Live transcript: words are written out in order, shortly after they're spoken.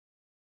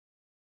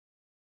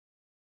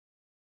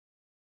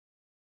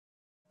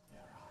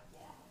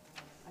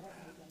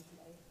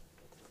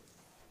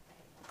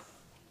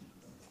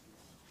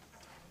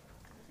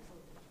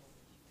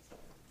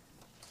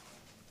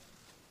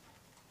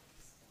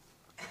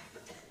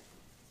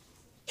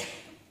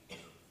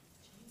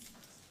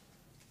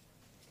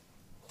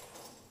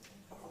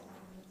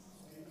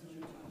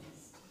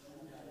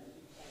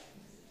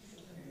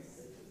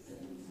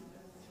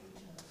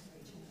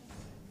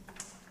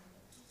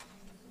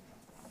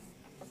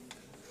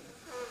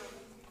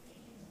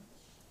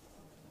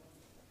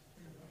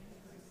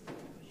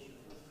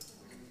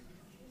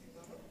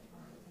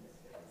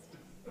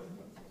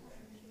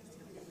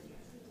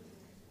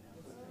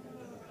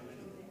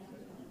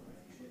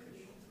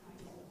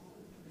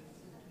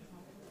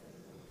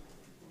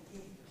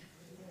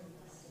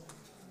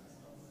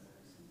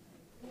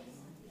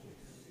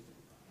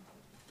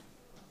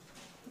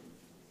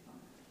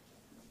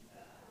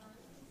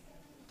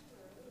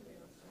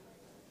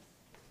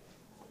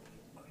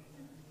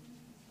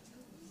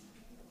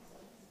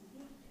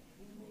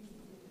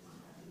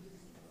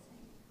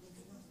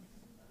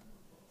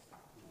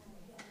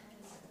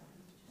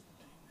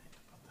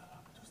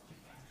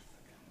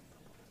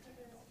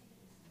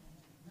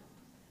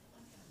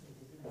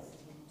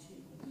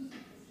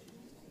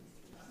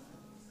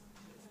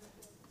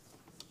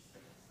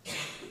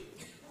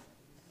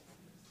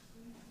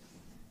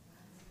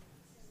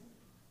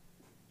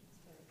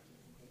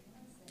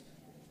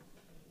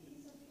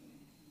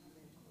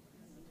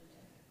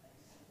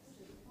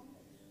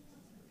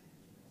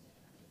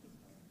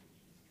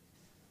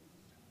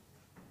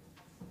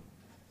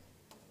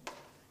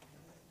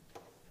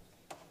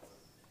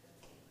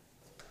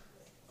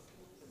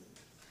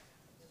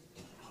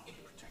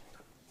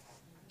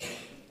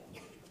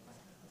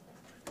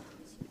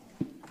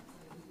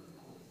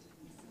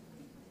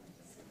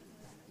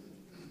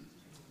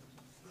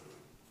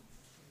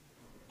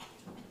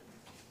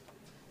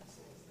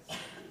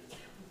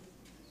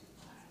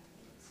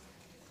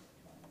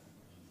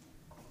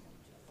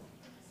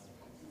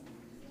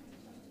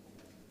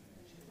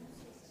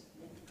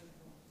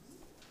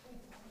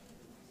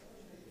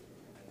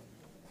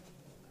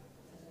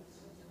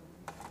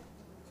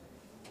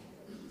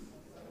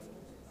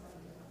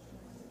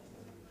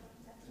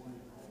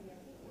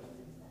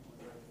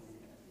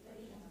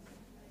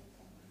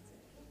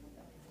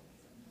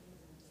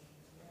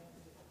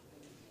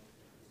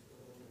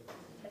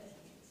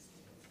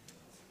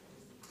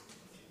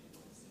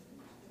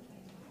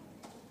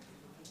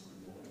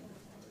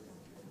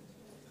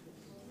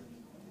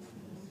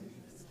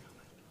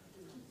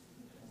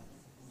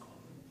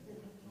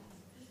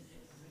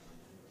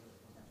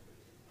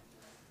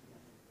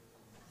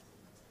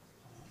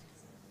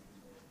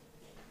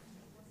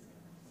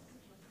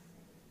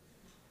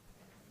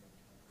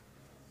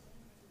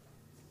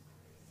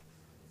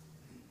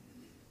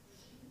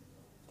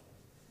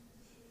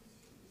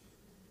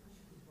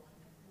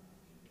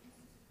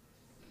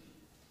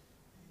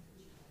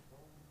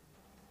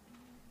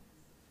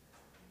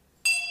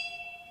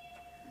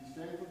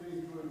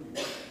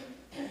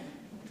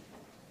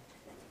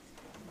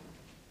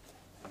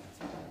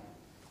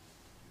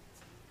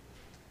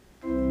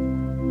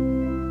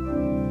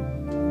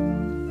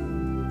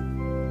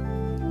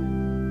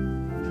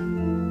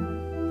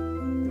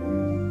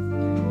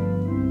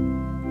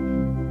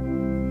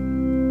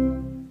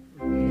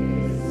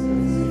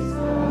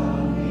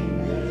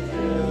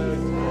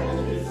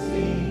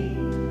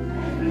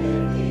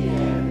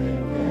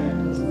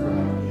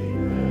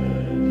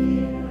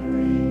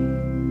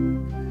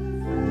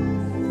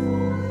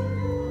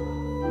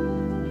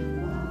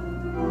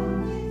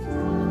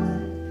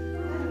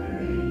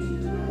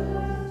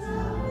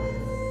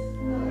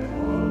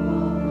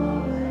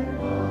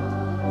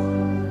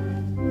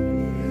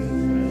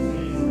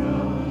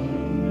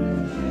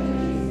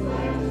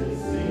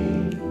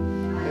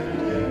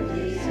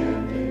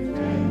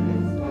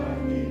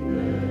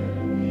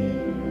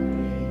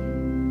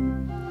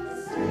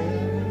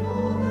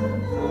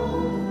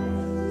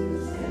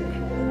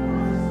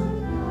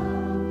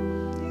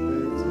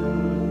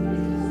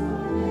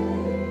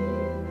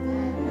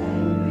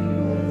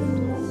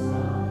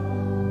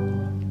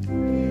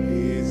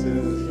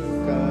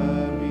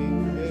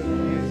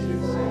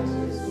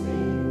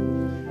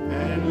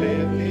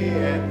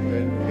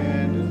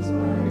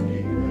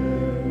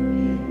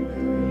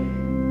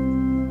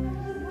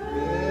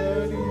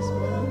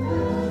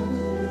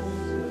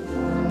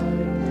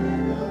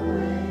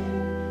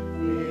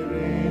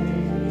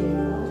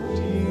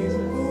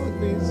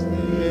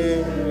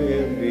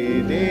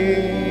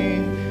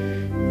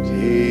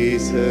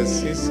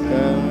Christ is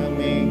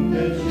coming,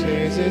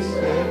 Jesus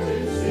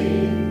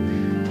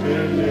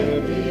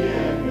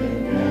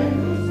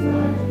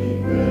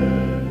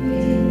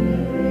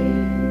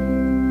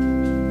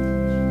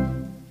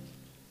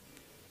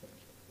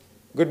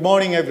Good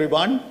morning,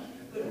 everyone.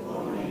 Good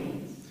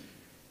morning.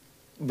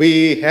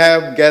 We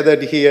have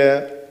gathered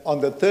here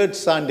on the third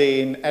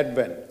Sunday in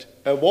Advent.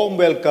 A warm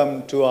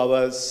welcome to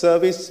our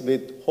service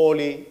with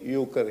Holy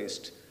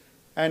Eucharist.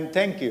 And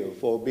thank you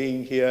for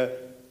being here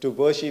to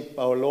worship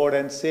our Lord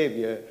and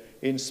Savior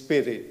in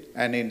spirit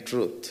and in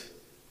truth.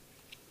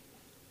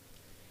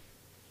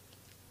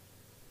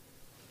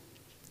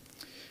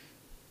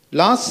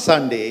 Last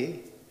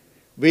Sunday,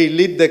 we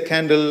lit the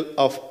candle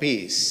of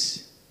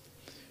peace.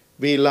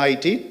 We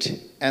light it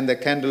and the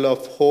candle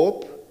of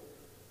hope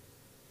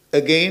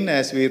again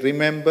as we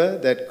remember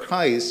that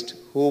Christ,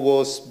 who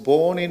was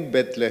born in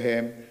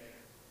Bethlehem,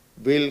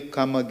 will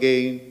come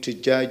again to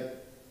judge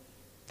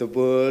the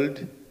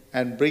world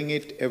and bring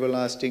it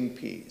everlasting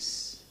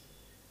peace.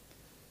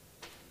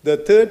 The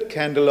third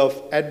candle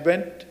of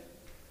Advent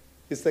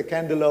is the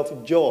candle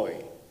of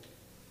joy.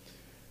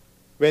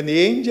 When the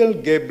angel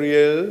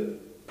Gabriel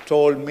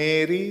told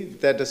Mary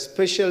that a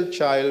special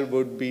child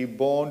would be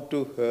born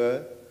to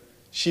her,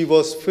 she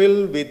was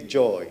filled with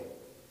joy.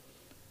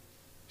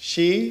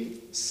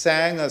 She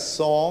sang a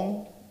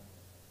song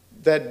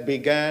that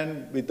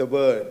began with the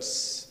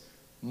words,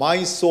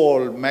 "My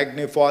soul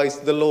magnifies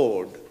the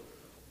Lord.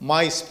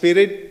 My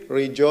spirit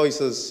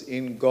rejoices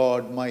in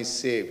God, my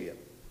Savior."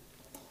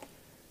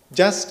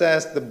 Just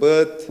as the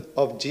birth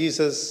of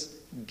Jesus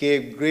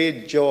gave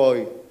great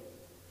joy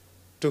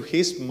to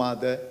his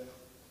mother,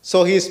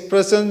 so his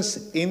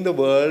presence in the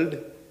world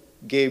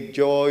gave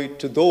joy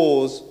to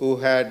those who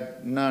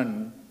had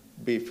none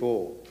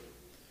before.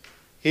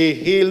 He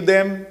healed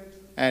them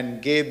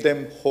and gave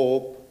them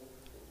hope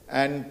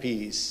and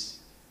peace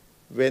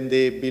when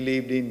they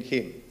believed in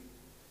him.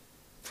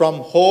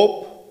 From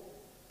hope,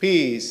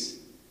 peace,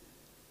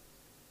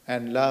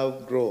 and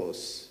love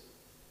grows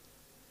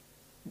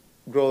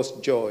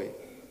joy.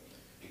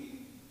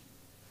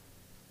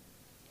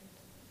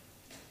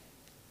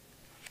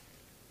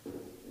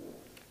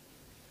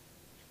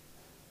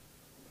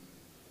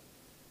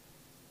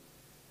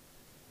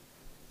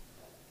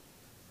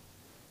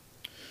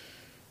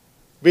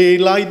 We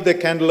light the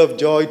candle of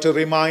joy to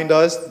remind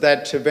us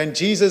that when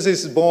Jesus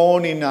is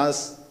born in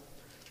us,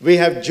 we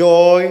have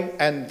joy,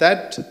 and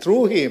that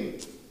through him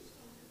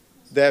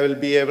there will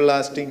be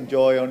everlasting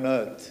joy on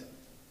earth.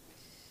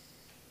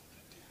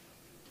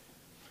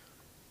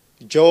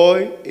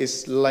 Joy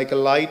is like a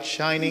light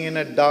shining in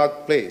a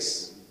dark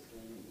place.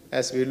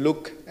 As we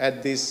look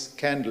at this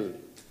candle,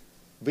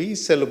 we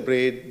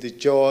celebrate the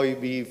joy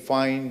we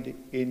find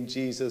in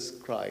Jesus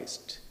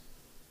Christ.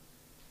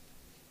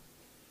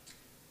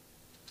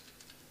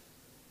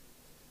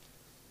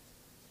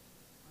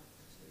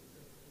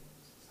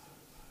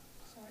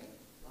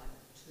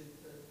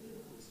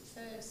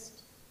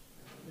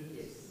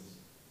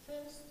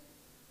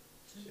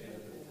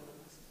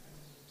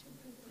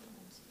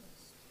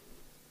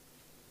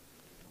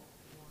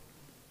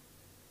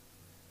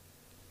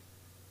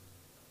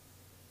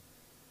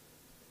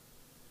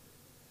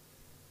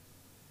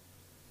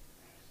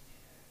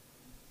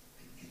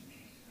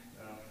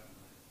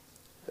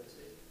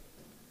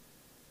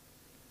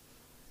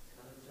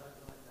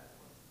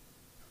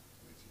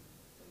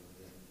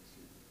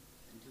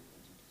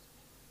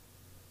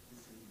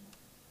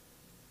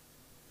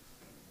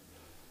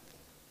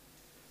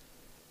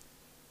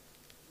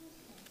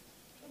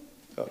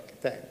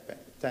 Okay,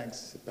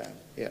 thanks, Pam.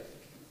 Yeah.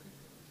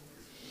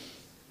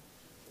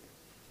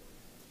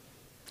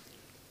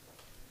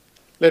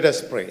 Let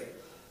us pray.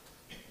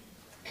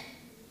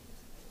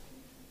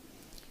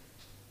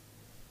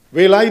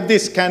 We light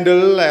this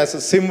candle as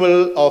a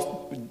symbol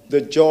of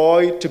the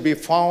joy to be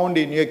found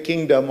in your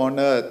kingdom on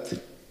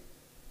earth.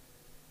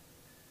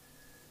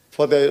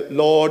 For the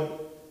Lord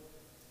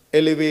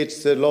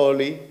elevates the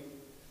lowly,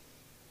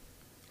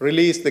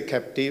 releases the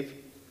captive,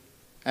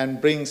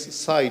 and brings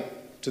sight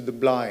to the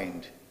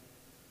blind.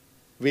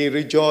 We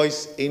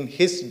rejoice in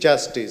his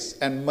justice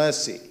and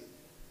mercy,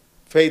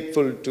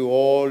 faithful to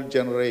all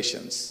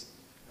generations.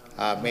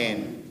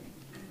 Amen.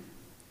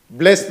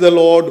 Bless the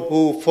Lord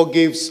who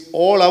forgives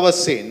all our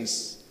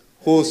sins,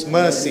 whose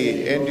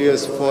mercy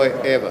endures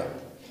forever.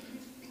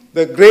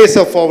 The grace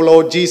of our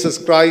Lord Jesus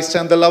Christ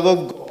and the love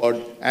of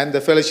God and the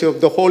fellowship of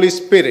the Holy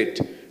Spirit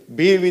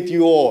be with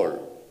you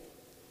all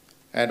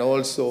and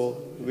also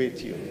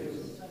with you.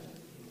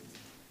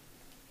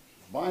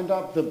 Bind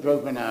up the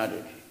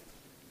brokenhearted,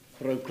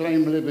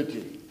 proclaim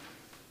liberty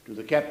to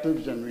the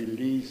captives and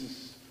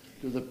release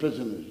to the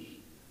prisoners.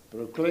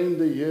 Proclaim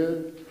the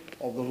year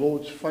of the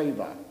Lord's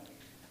favor,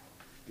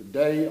 the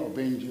day of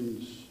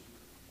vengeance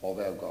of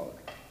our God.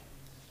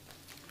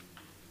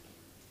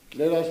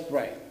 Let us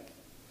pray.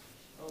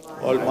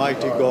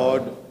 Almighty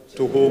God,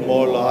 to whom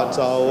all hearts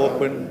are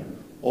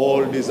open,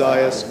 all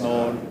desires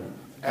known,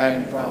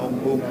 and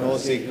from whom no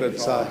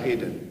secrets are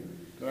hidden,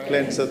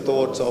 cleanse the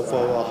thoughts of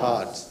our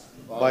hearts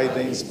by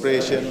the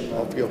inspiration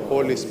of your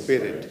Holy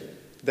Spirit,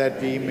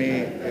 that we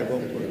may ever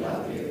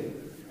love you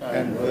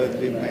and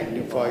worthily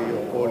magnify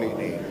your holy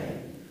name.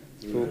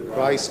 Through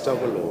Christ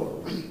our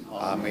Lord.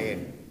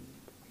 Amen.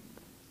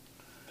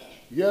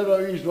 Hear, O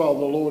Israel,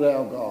 the Lord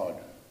our God.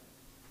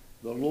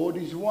 The Lord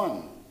is one.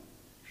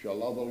 You shall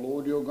love the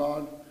Lord your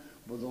God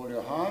with all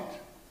your heart,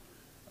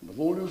 and with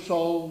all your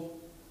soul,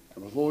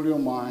 and with all your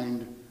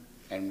mind,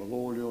 and with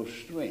all your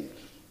strength.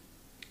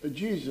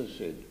 Jesus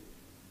said,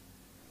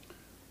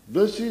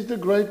 this is the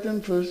great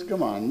and first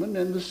commandment,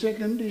 and the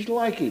second is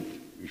like it.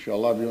 You shall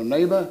love your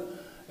neighbor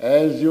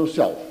as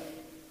yourself.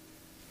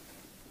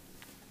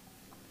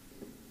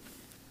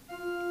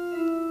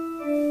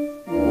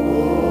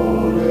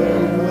 Lord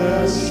have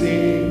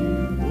mercy,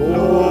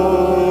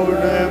 Lord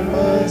have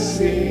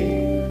mercy,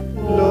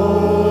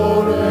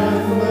 Lord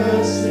have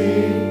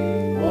mercy,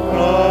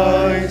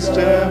 Christ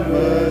have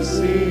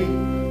mercy,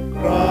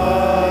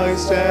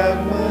 Christ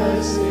have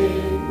mercy,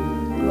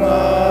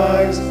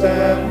 Christ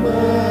have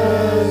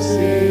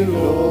mercy,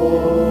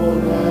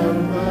 Lord have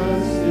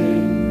mercy,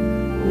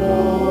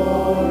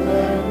 Lord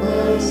have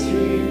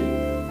mercy,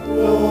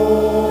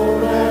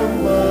 Lord have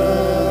mercy.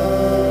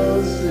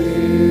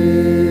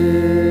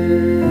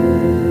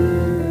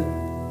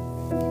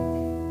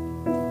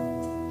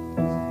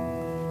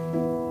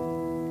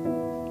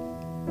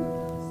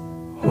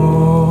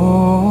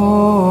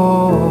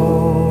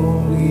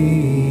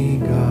 Holy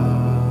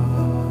God,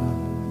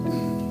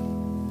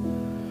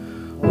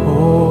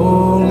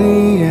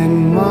 holy and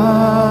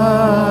mighty,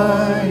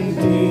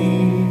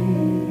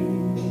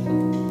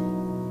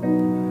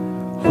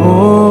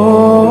 holy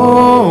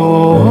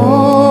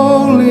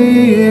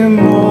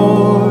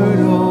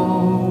immortal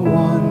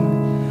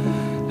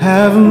one,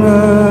 have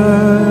mercy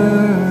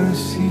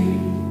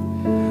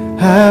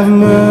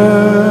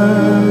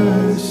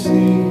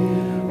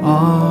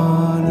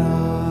on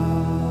us.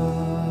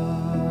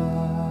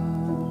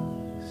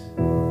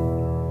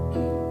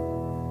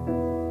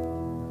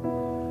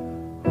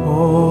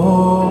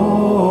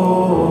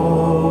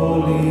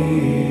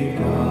 Holy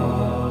God,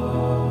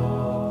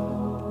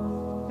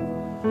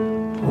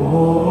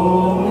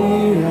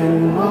 holy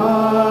and mighty,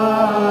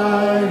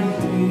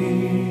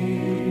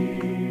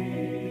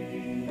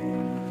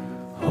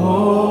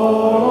 holy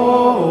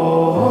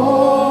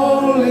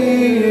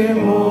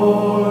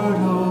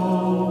immortal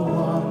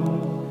one,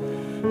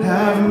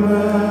 have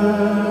mercy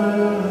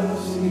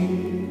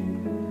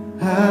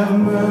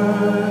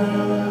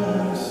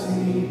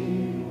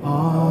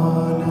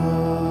on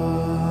us.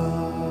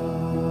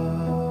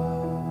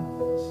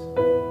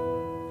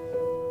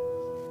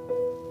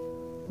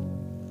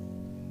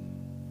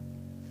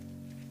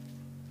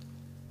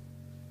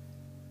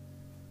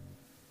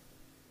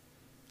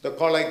 The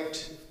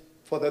collect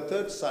for the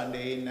third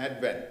Sunday in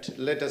Advent.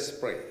 Let us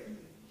pray.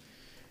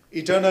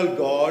 Eternal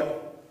God,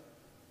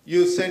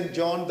 you sent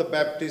John the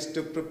Baptist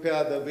to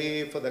prepare the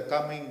way for the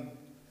coming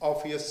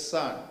of your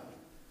Son.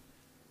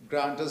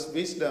 Grant us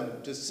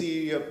wisdom to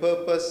see your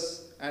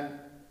purpose and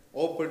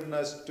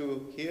openness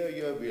to hear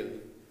your will,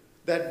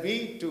 that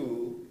we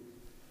too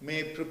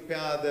may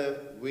prepare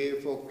the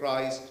way for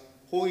Christ,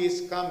 who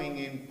is coming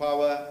in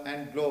power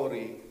and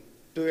glory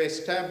to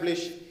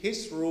establish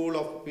his rule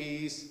of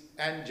peace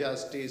and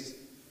justice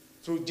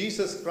through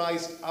Jesus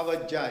Christ, our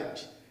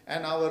Judge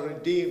and our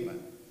Redeemer,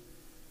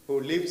 who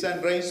lives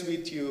and reigns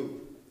with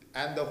you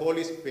and the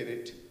Holy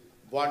Spirit,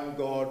 one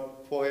God,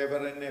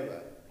 forever and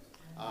ever.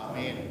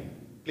 Amen.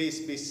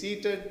 Please be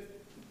seated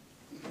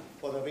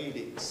for the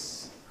readings.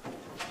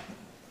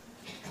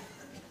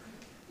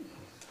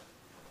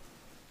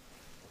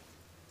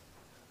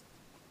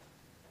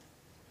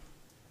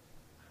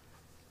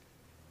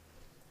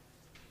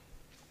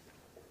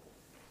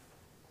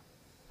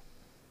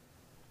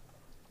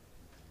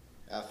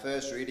 Our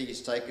first reading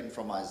is taken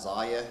from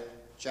Isaiah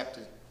chapter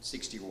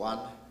 61,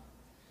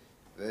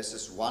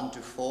 verses 1 to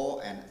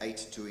 4 and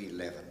 8 to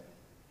 11.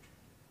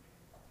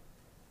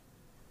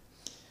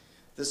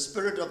 The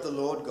Spirit of the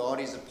Lord God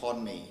is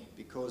upon me,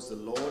 because the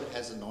Lord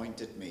has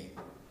anointed me.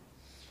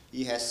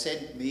 He has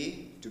sent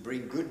me to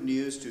bring good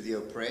news to the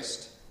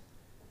oppressed,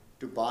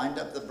 to bind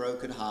up the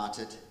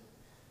brokenhearted,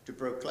 to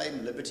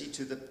proclaim liberty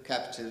to the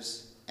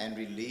captives and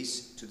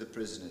release to the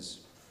prisoners,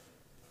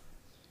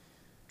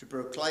 to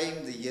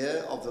proclaim the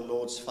year of the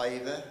Lord's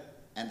favor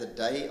and the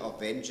day of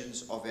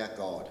vengeance of our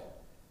God,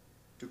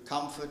 to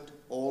comfort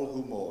all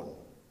who mourn,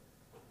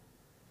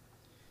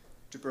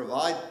 to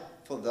provide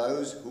for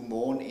those who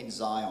mourn in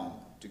Zion,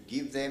 to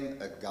give them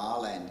a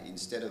garland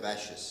instead of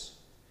ashes,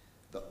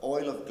 the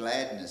oil of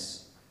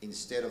gladness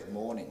instead of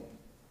mourning,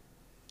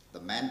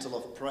 the mantle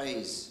of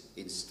praise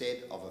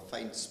instead of a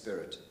faint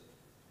spirit.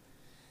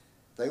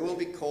 They will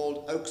be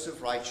called oaks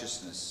of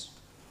righteousness,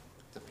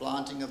 the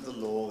planting of the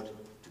Lord,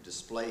 to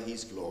display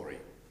his glory.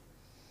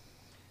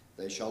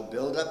 They shall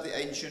build up the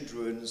ancient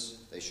ruins,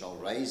 they shall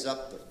raise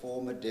up the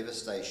former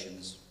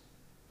devastations.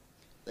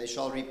 They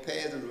shall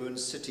repair the ruined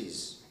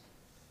cities,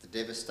 the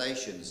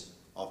devastations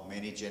of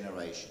many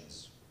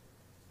generations.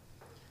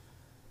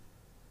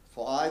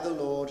 For I, the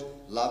Lord,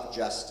 love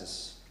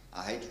justice.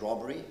 I hate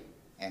robbery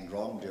and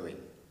wrongdoing.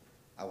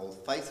 I will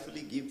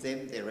faithfully give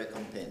them their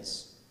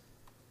recompense,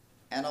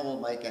 and I will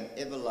make an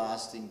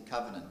everlasting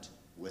covenant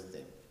with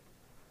them.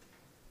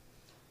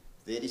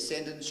 Their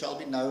descendants shall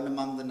be known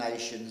among the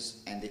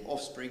nations, and their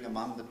offspring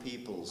among the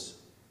peoples.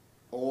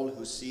 All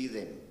who see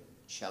them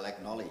shall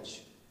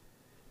acknowledge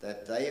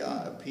that they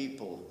are a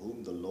people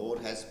whom the Lord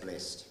has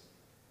blessed.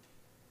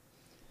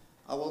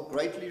 I will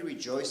greatly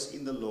rejoice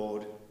in the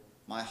Lord.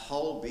 My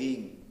whole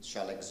being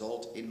shall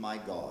exult in my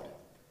God.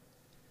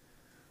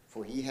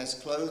 For he has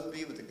clothed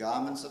me with the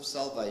garments of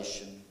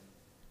salvation.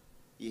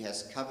 He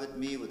has covered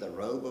me with a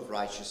robe of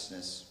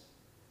righteousness.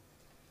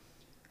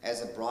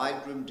 As a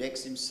bridegroom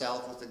decks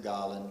himself with a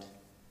garland,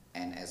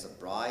 and as a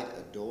bride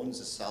adorns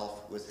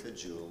herself with her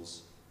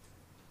jewels.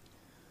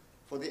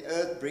 For the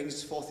earth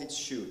brings forth its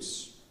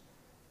shoots,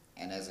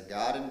 and as a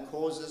garden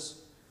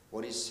causes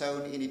what is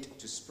sown in it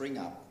to spring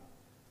up,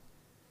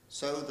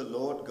 so the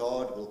Lord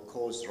God will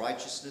cause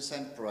righteousness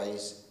and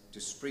praise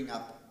to spring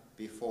up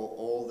before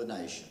all the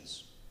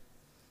nations.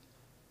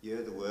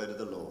 Hear the word of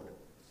the Lord.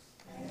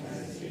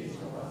 Thanks be to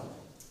God.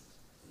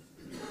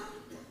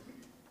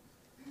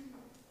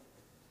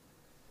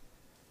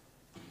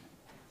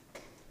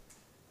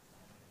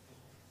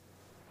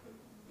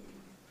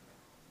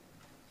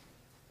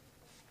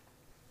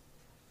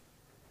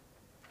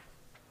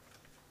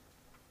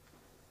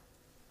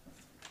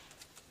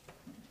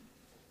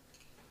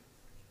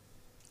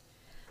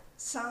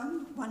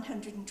 Psalm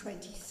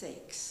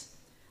 126,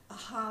 a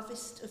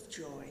harvest of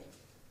joy.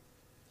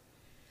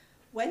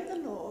 When the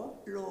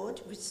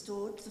Lord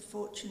restored the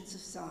fortunes of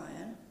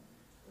Zion,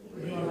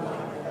 we were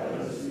like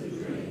those who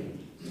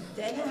dream.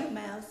 Then our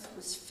mouth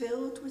was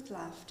filled with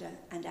laughter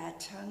and our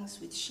tongues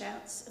with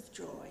shouts of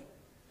joy.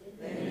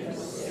 Then it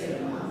was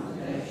said among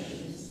the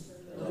nations,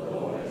 the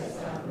Lord has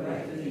done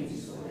great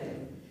things for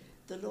them.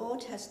 The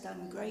Lord has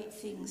done great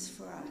things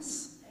for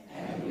us,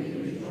 and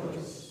we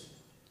rejoice.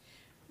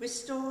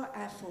 Restore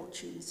our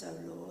fortunes, O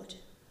Lord.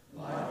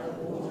 Like the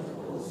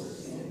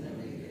watercourses in the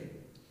wicked.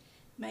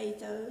 May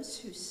those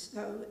who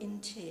sow in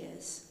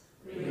tears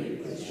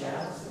reap with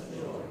shouts of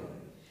joy.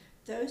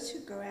 Those who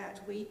go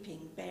out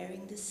weeping,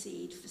 bearing the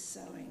seed for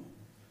sowing,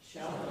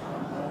 shall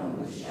come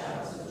home with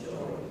shouts of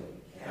joy,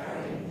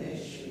 carrying their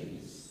sheaves.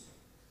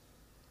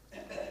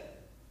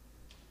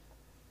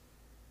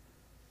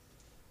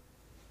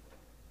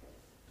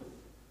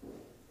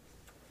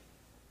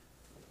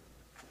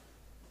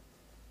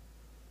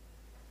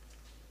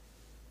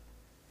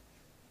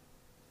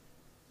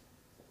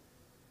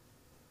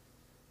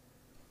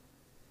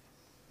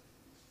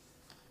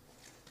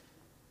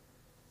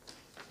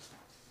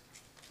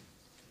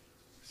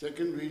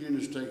 Second reading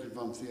is taken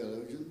from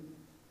Theologian,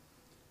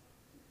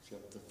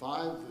 chapter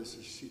 5,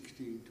 verses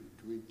 16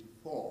 to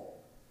 24.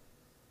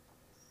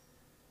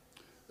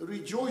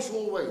 Rejoice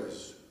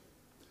always,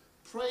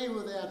 pray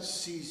without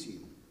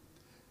ceasing,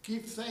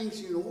 give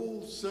thanks in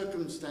all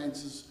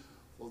circumstances,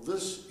 for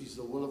this is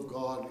the will of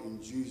God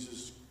in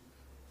Jesus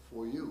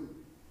for you.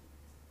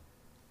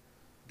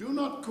 Do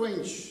not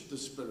quench the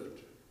spirit.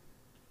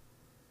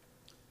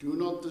 Do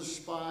not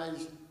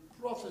despise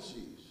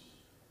prophecies,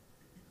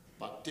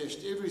 but test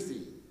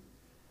everything.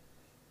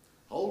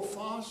 Hold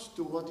fast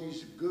to what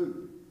is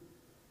good.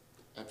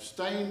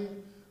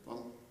 Abstain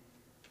from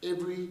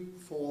every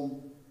form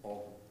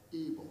of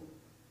evil.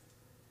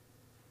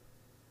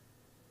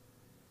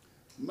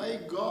 May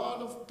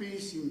God of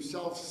peace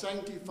himself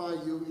sanctify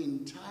you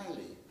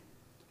entirely,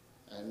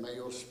 and may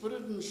your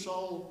spirit and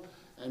soul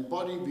and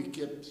body be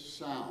kept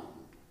sound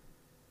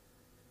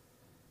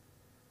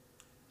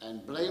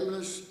and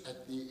blameless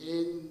at the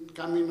end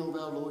coming of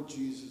our Lord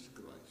Jesus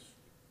Christ.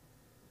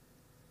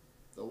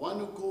 The one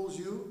who calls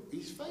you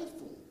is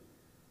faithful,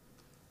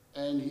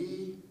 and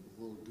he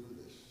will do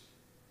this.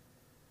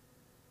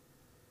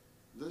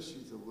 This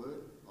is the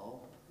word of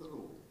the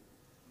Lord.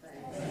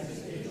 Thanks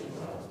be to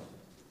God.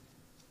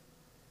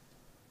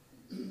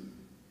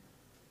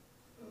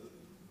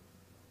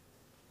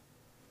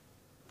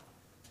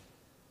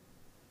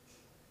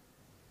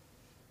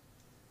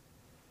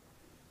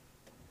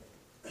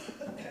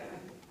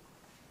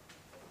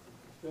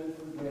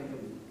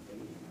 Away.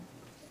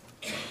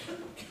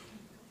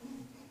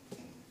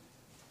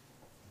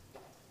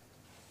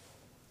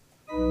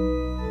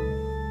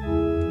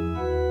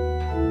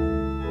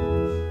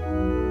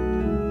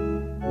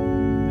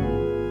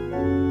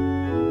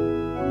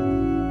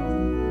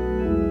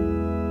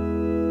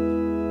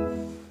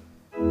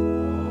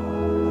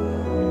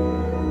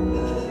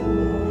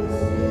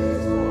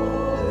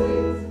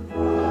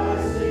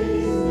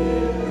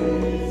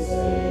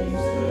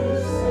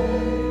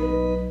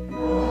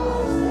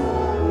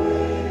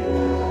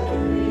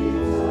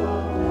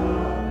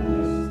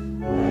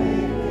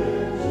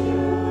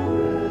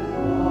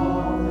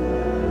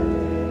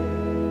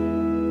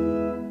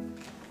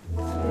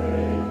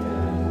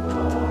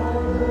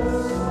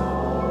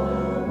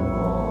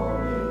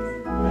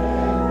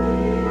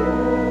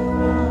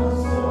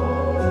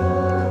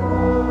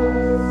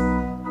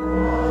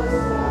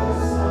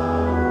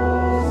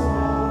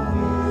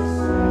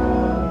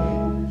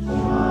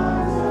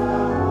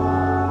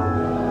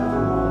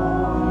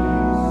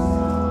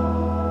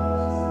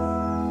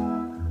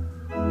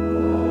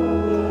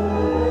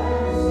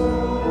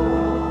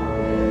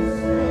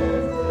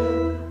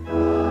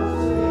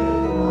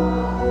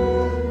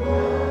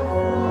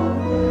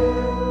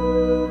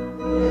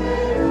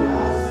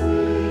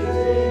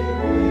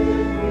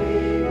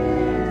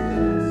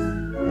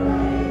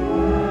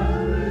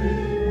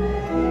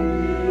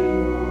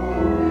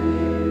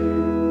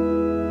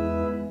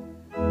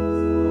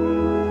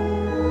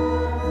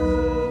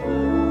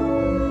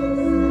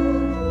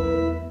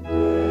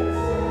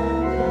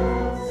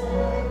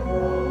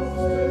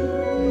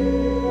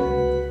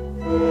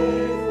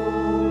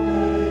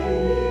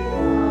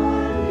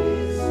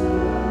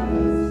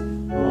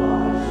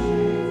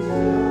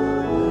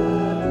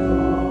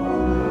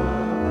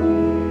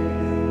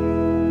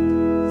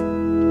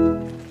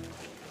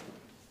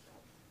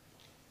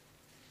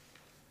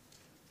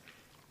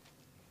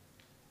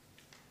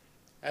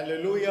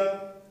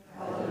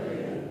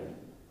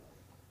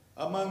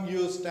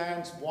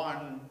 stands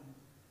one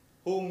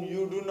whom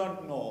you do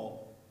not know,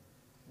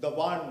 the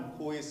one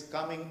who is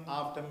coming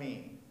after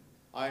me.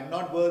 I am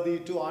not worthy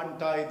to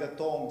untie the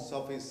thongs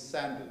of his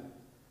sandal.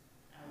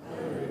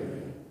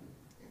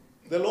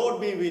 The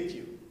Lord be with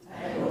you.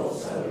 And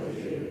also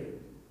with you.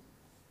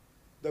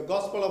 The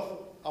Gospel of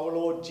our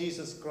Lord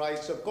Jesus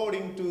Christ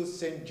according to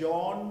St.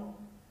 John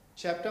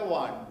chapter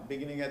 1,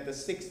 beginning at the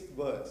 6th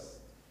verse.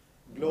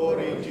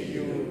 Glory to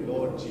you,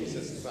 Lord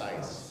Jesus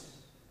Christ.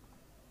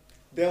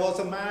 There was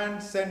a man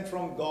sent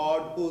from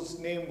God whose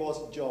name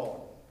was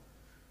John.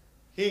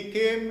 He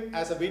came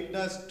as a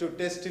witness to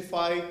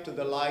testify to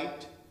the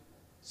light,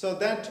 so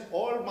that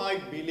all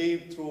might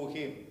believe through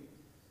him.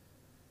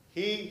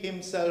 He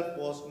himself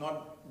was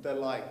not the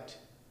light,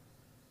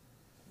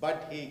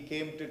 but he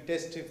came to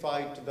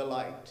testify to the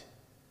light.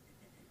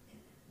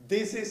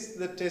 This is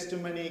the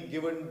testimony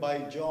given by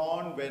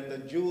John when the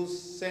Jews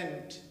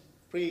sent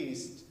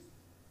priests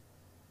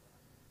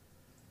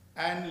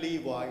and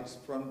Levites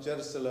from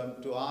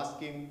Jerusalem to ask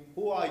him,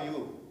 "Who are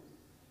you?"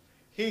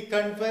 He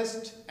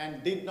confessed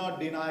and did not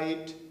deny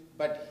it,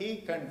 but he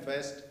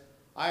confessed,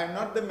 "I am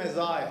not the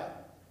Messiah."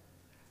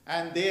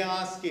 And they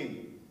asked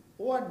him,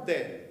 "What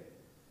then?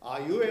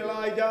 Are you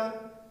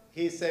Elijah?"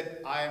 He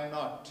said, "I am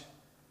not."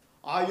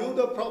 "Are you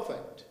the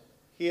prophet?"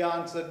 He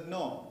answered,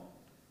 "No."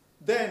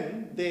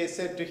 Then they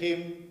said to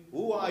him,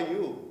 "Who are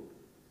you?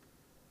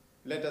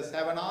 Let us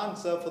have an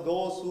answer for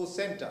those who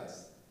sent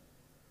us."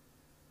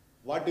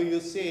 "What do you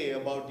say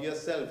about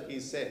yourself?" he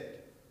said.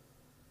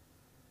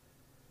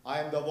 "I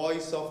am the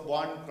voice of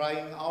one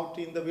crying out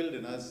in the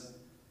wilderness,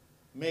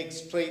 'Make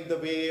straight the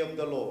way of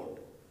the Lord,'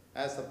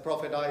 as the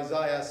prophet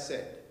Isaiah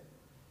said."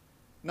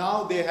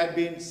 Now they had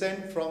been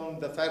sent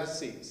from the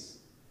Pharisees.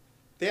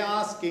 They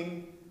asked him,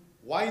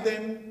 "Why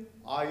then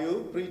are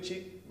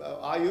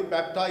you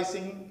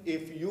baptizing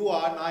if you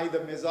are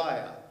neither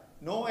Messiah,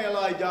 nor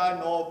Elijah,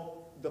 nor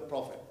the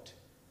prophet?"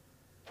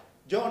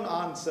 John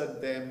answered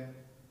them,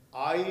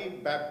 "I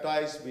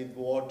baptize with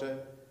water.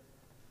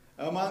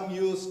 Among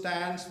you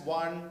stands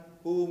one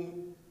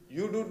whom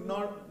you do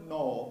not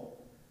know,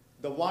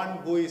 the one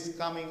who is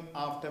coming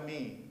after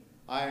me.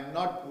 I am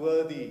not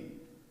worthy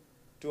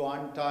to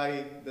untie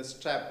the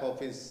strap of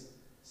his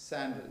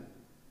sandal."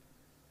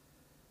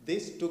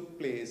 This took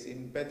place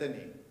in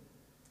Bethany,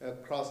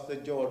 across the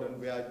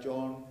Jordan, where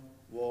John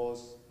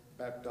was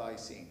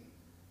baptizing.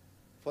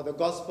 For the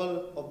gospel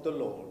of the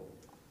Lord.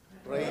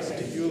 Praise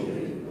to you,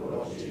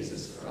 Lord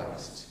Jesus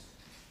Christ.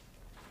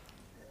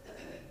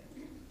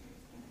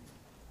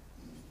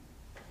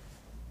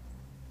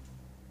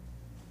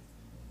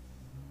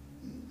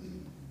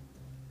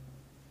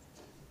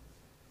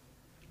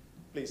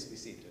 Please be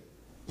seated.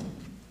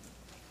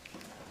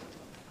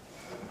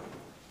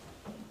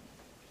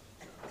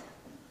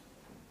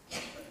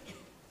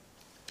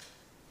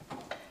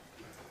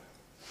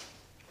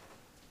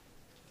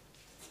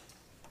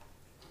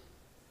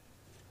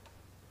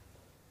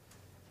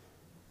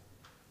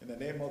 In the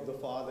name of the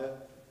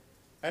Father,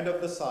 and of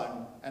the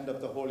Son, and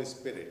of the Holy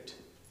Spirit.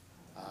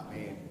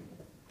 Amen.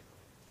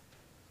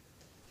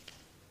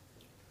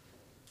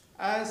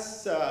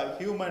 As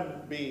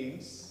human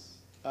beings,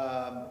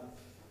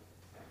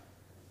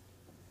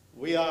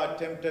 we are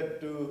tempted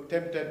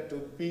to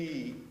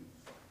be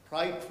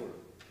prideful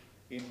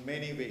in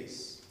many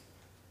ways.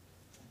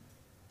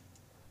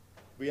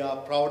 We are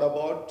proud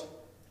about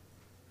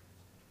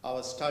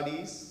our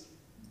studies,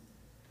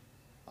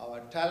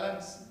 our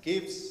talents,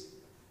 gifts,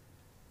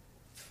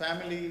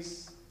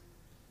 families,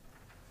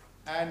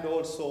 and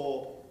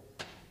also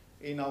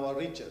in our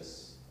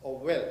riches or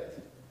wealth,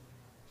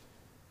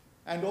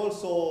 and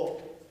also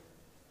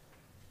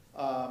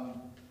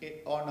on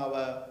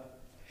our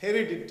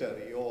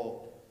hereditary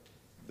or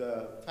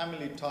the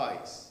family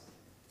ties,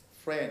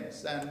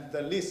 friends, and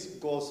the list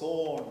goes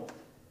on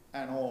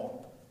and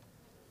on.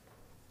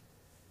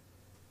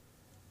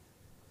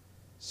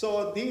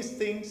 So these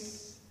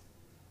things,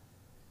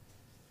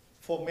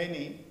 for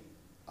many,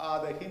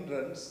 are the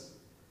hindrance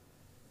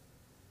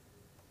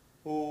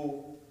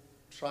who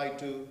try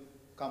to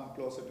come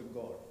closer to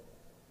God.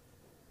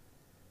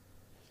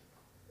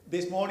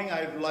 This morning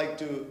I would like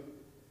to,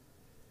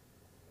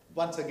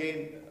 once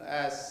again,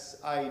 as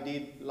I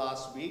did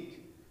last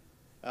week,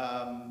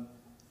 I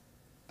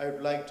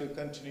would like to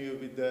continue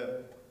with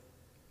the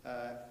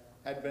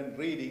Advent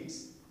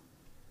readings,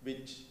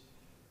 which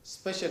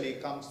specially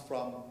comes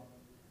from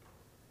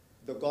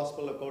the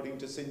Gospel according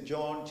to St.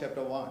 John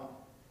chapter 1,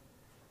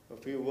 a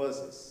few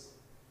verses,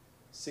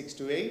 6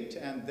 to 8,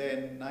 and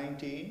then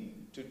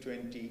 19 to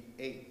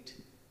 28.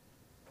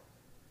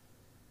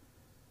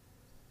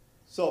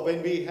 So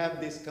when we have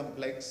this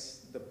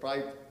complex, the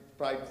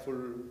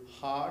prideful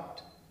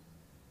heart,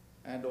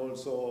 and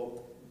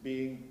also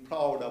being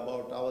proud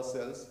about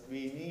ourselves,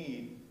 we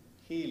need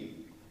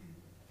healing.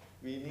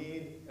 We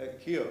need a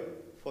cure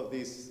for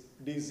this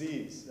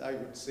disease, I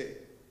would say,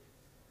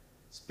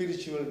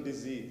 spiritual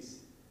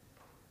disease.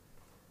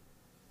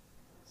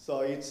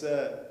 So it's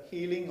a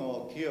healing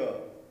or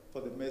cure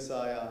for the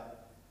Messiah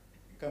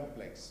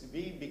complex.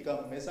 We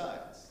become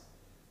messiahs.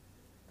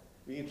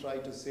 we try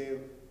to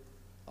save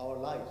our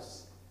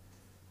lives.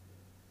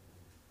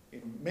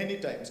 In many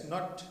times,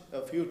 not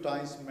a few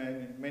times,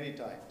 many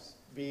times,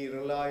 we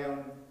rely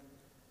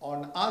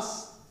on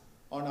us,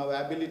 on our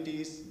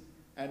abilities,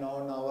 and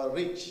on our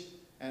rich,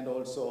 and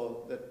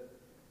also the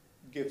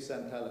gifts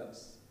and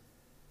talents.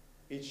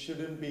 It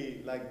shouldn't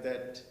be like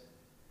that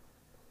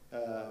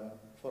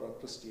for a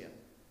Christian.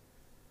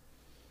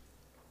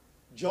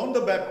 John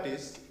the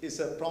Baptist is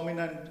a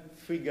prominent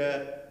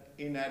figure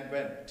in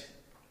Advent,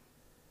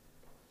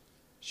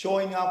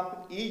 showing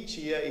up each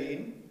year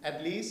in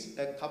at least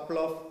a couple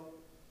of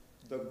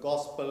the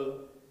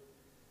gospel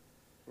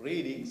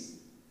readings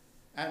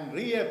and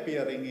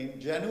reappearing in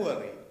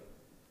January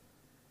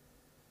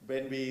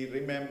when we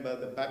remember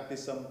the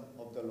baptism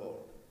of the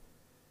Lord.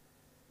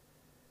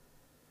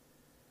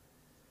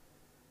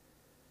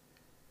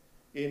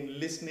 In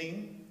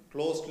listening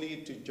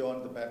closely to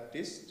John the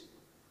Baptist,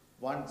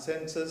 one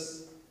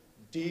senses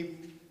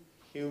deep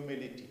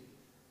humility.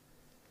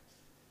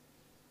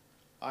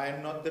 I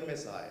am not the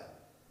Messiah.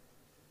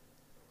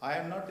 I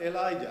am not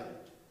Elijah,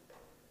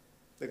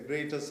 the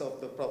greatest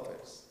of the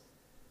prophets.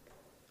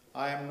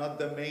 I am not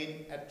the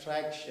main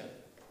attraction.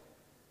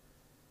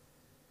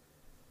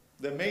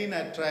 The main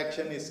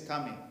attraction is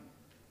coming,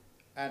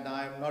 and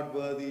I am not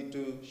worthy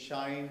to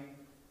shine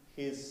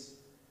his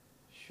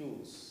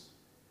shoes.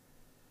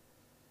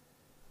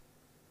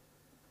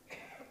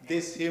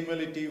 This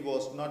humility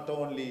was not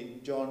only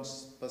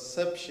John's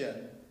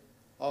perception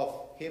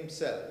of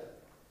himself,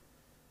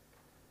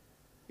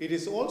 it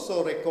is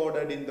also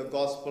recorded in the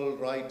gospel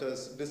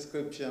writer's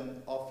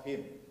description of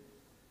him.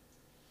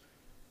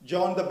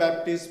 John the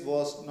Baptist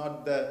was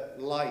not the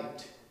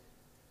light.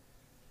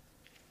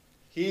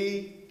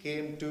 He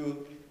came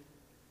to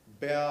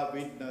bear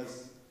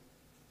witness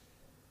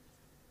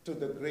to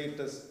the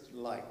greatest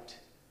light.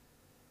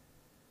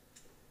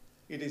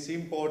 It is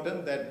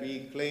important that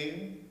we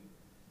claim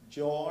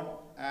John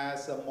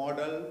as a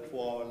model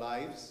for our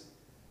lives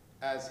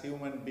as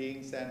human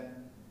beings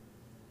and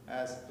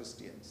as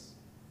Christians.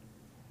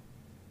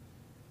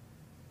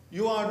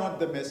 You are not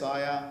the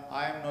Messiah,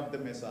 I am not the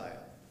Messiah.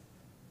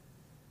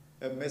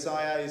 A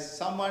Messiah is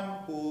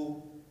someone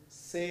who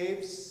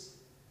saves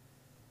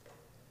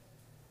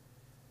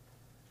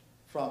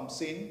from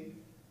sin,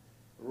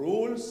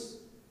 rules,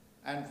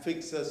 and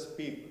fixes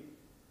people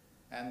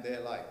and their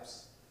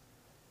lives.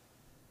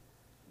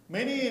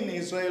 Many in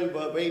Israel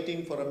were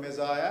waiting for a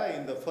Messiah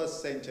in the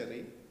first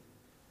century.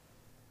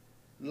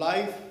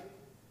 Life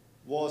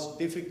was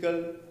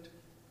difficult,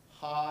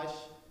 harsh,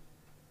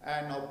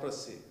 and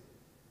oppressive.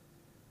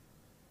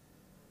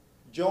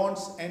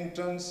 John's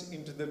entrance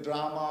into the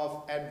drama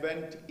of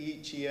Advent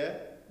each year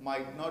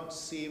might not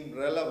seem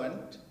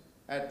relevant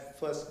at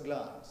first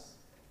glance.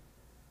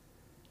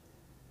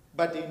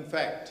 But in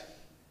fact,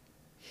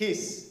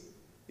 his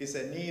is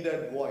a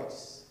needed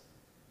voice.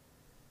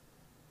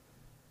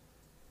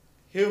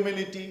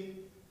 Humility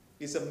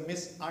is a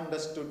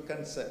misunderstood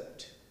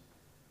concept,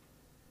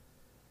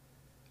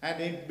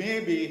 and it may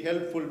be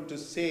helpful to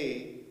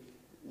say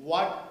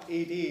what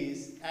it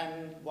is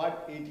and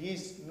what it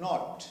is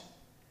not.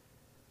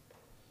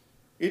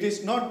 It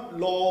is not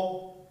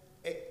low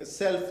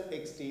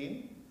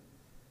self-esteem.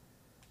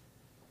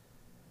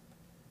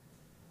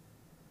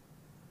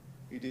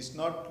 It is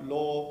not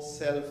low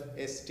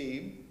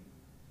self-esteem.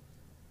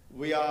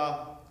 We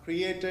are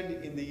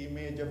created in the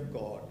image of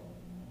God,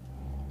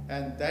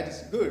 and that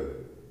is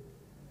good.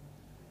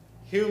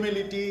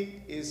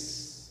 Humility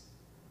is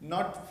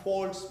not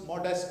false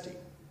modesty.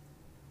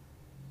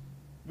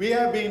 We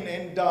have been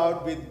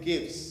endowed with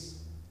gifts,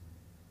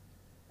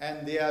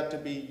 and they are to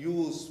be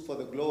used for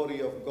the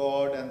glory of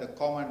God and the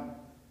common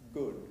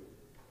good.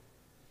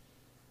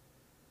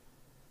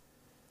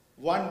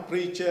 One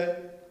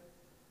preacher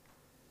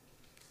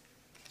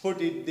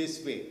put it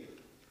this way: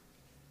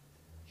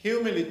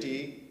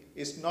 humility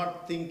is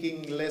not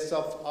thinking less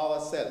of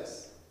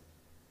ourselves.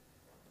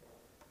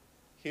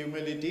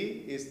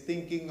 Humility is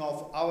thinking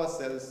of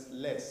ourselves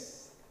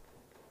less.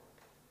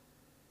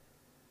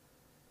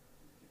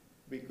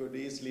 We could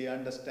easily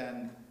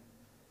understand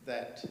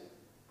that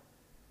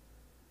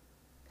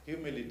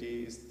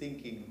humility is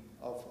thinking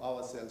of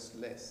ourselves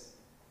less.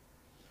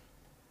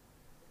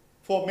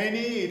 For many,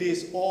 it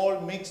is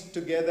all mixed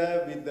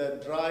together with the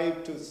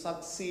drive to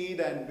succeed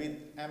and with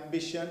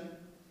ambition,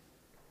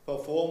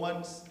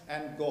 performance,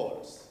 and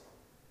goals.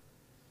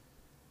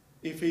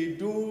 If we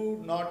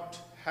do not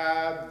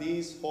have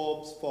these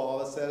hopes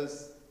for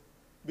ourselves,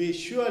 we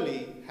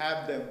surely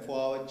have them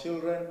for our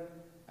children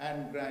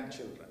and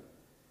grandchildren.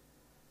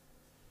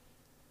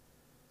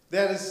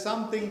 There is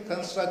something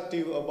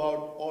constructive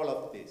about all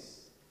of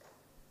this.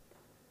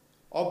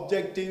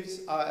 Objectives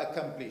are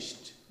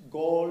accomplished.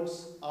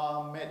 Goals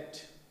are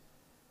met.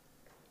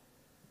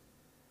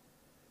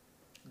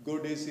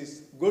 Good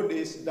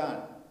is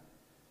done.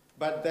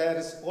 But there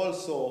is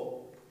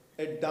also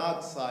a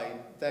dark side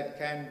that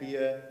can be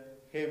a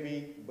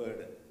heavy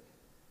burden.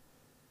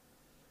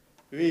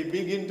 We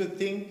begin to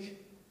think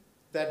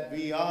that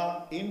we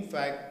are, in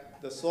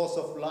fact, the source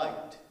of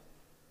light.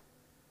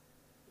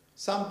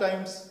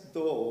 Sometimes,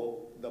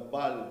 though, the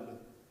bulb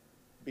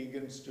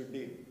begins to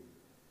dim.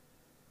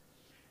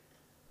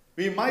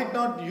 We might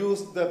not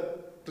use the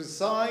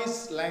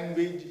precise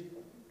language,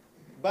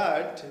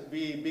 but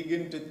we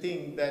begin to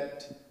think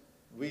that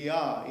we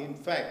are, in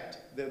fact,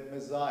 the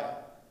Messiah.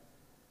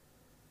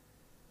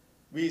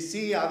 We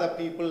see other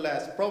people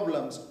as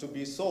problems to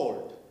be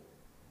solved.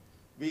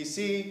 We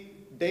see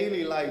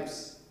daily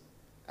lives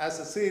as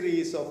a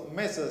series of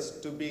messes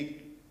to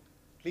be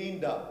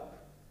cleaned up,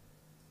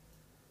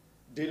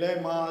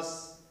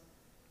 dilemmas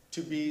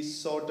to be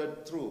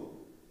sorted through,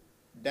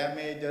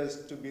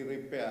 damages to be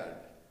repaired.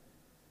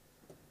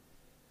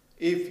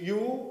 If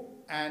you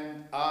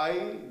and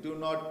I do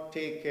not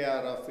take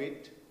care of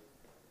it,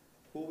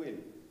 who will?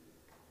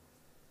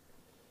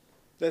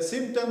 The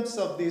symptoms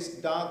of this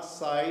dark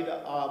side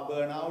are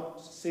burnout,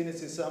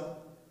 cynicism,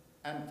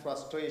 and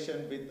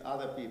frustration with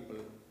other people,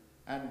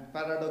 and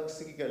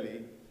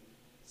paradoxically,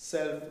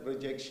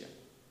 self-rejection.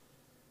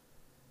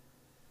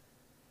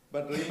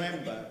 But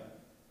remember,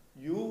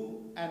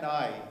 you and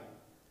I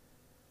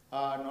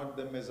are not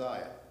the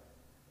Messiah.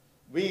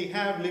 We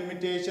have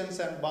limitations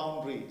and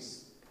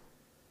boundaries.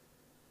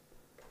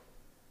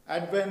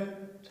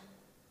 Advent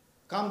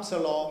comes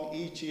along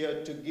each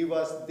year to give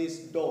us this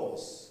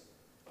dose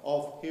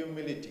of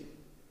humility.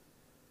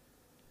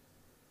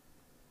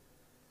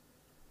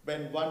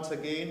 When once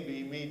again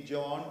we meet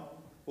John,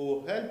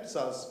 who helps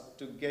us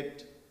to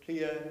get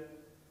clear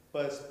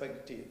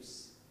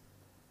perspectives.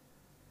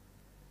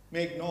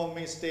 Make no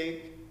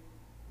mistake,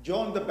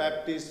 John the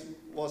Baptist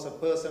was a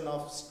person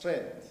of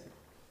strength.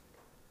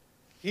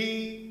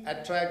 He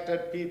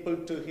attracted people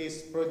to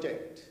his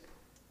project.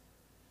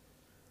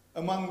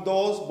 Among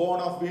those born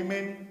of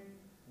women,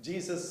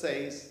 Jesus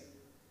says,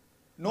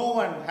 no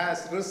one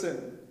has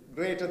risen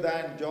greater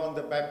than John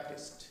the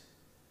Baptist.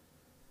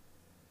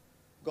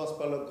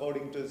 Gospel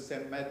according to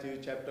St. Matthew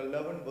chapter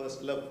 11, verse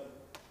 11.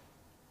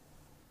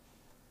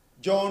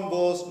 John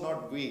was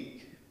not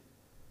weak.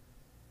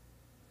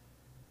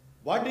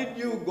 What did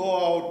you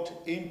go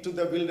out into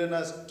the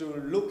wilderness to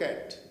look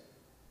at?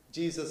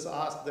 Jesus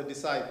asked the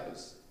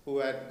disciples who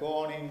had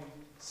gone in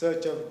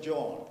search of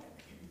John.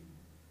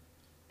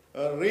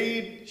 A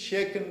reed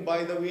shaken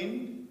by the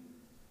wind?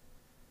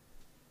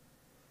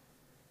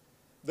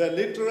 The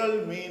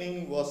literal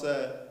meaning was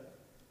a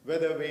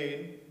weather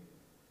vane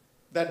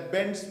that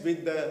bends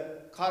with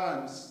the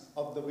currents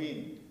of the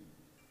wind.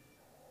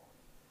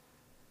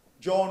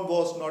 John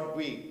was not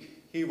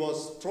weak. He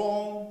was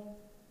strong.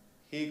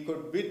 He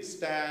could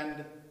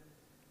withstand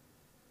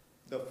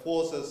the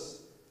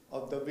forces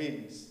of the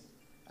winds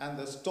and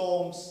the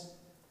storms,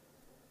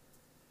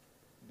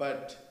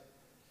 but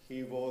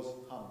he was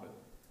humble.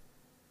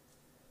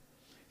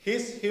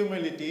 His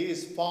humility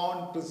is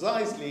found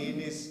precisely in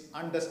his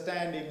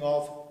understanding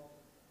of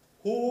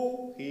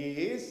who he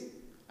is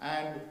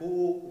and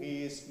who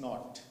he is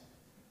not.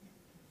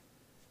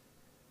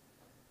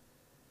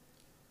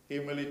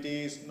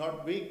 Humility is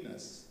not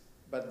weakness,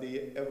 but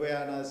the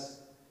awareness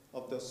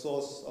of the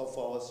source of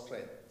our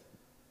strength.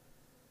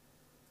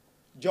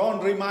 John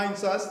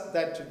reminds us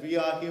that we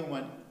are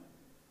human.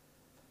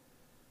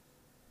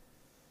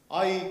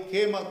 I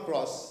came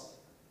across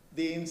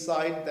the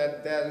insight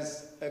that there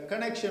is a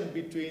connection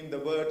between the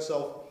words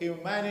of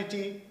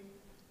humanity,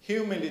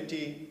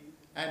 humility,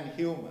 and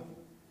human.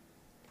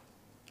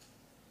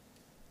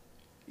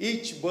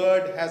 Each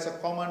word has a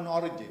common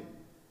origin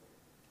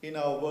in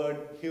our word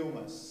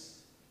humus.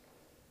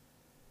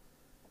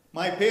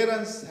 My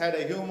parents had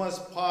a humus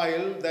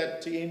pile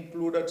that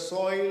included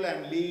soil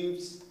and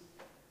leaves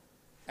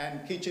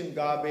and kitchen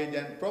garbage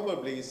and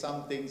probably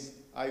some things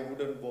I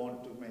wouldn't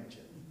want to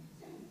mention.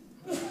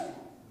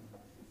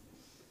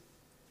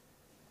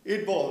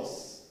 It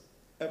was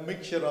a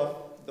mixture of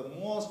the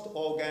most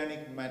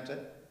organic matter,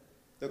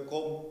 the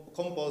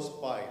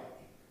compost pile,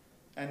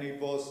 and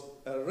it was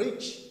a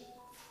rich,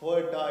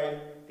 fertile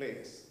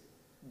place.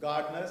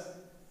 Gardeners,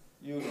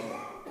 you know.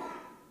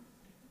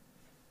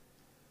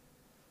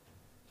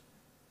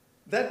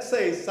 That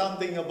says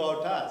something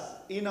about us.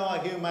 In our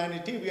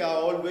humanity, we are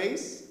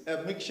always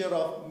a mixture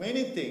of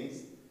many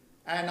things,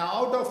 and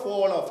out of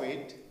all of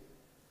it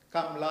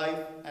come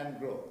life and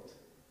growth.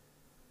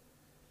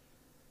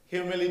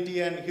 Humility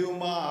and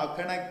humor are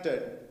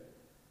connected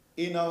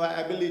in our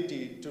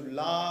ability to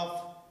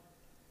laugh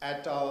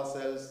at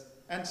ourselves,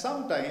 and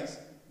sometimes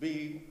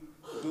we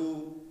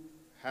do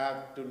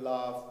have to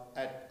laugh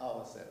at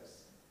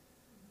ourselves.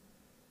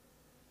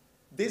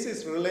 This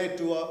is related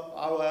to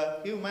our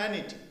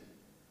humanity.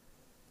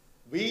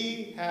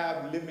 We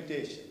have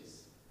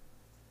limitations,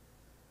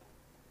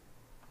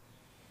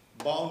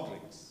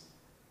 boundaries,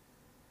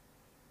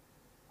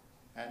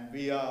 and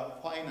we are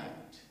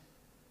finite.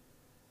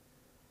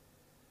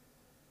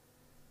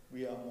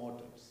 We are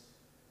mortals.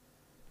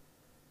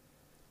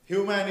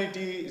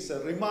 Humanity is a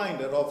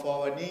reminder of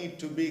our need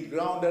to be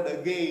grounded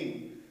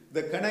again,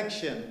 the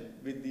connection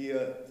with the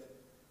earth.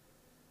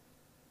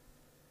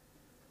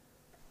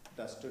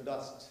 Dust to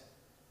dust.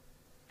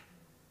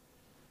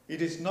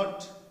 It is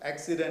not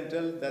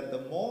accidental that the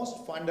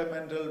most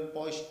fundamental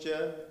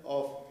posture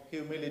of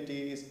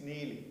humility is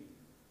kneeling.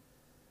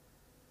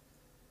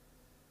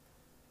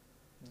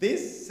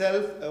 This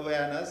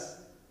self-awareness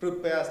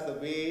prepares the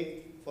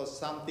way for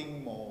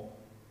something more,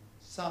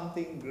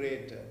 something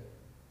greater.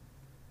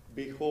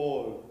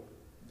 Behold,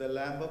 the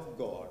Lamb of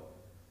God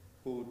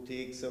who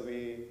takes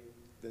away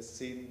the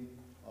sin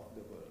of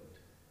the world.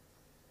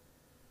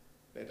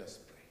 Let us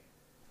pray.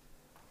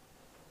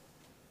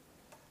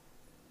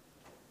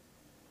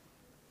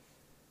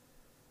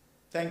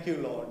 Thank you,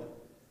 Lord,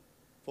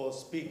 for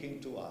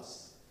speaking to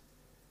us.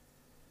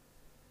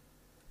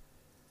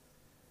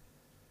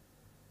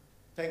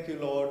 Thank you,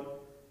 Lord,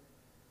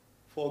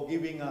 for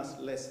giving us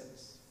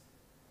lessons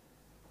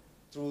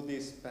through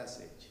this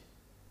passage.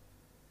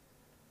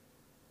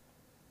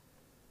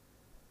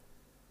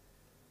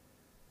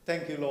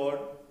 Thank you, Lord,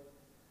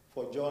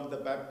 for John the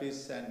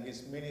Baptist and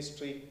his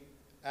ministry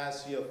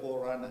as your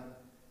forerunner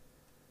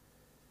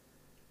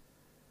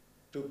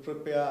to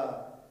prepare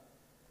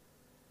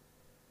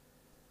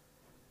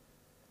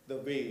the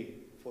way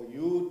for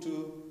you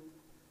to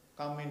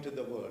come into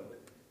the world,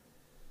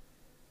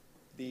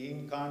 the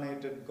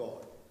incarnated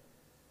God.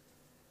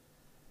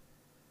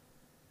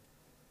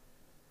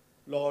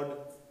 Lord,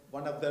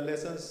 one of the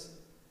lessons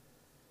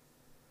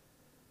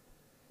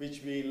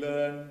which we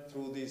learn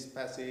through this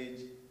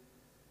passage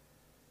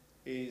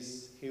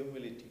is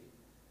humility.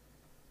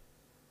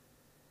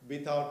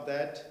 Without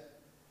that,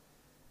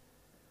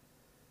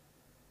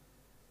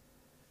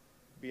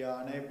 we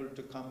are unable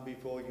to come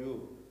before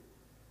you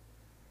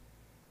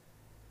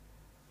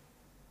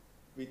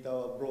with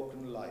our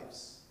broken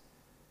lives.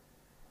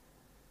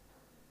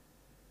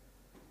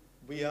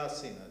 We are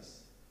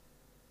sinners.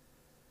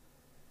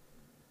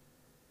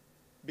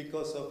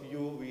 Because of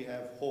you, we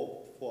have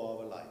hope for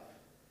our life.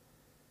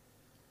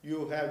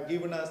 You have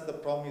given us the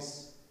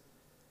promise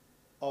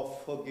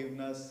of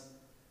forgiveness,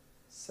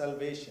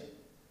 salvation,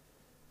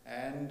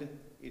 and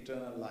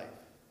eternal life.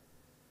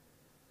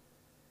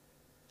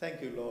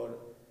 Thank you, Lord,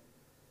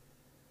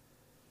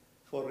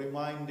 for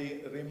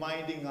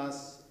reminding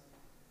us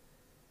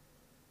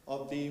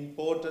of the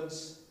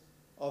importance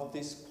of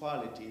this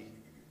quality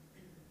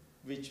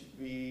which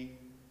we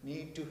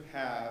need to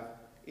have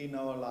in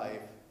our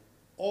life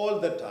all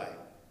the time,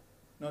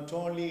 not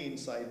only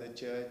inside the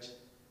church,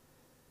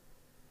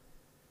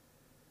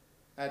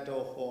 at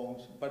our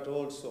homes, but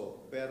also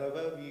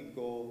wherever we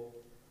go,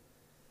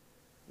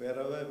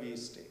 wherever we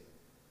stay,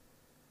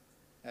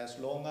 as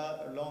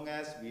long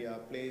as we are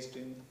placed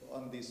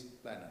on this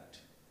planet.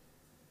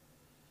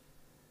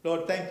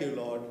 Lord, thank you,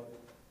 Lord.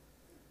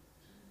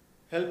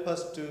 Help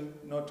us to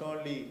not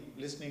only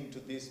listening to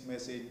this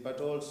message, but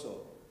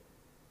also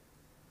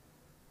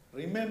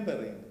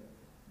remembering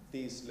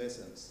these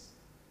lessons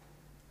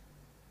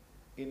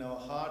in our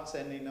hearts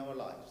and in our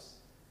lives,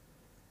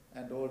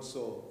 and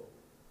also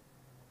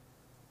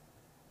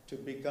to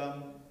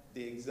become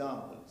the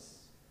examples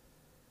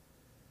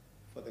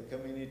for the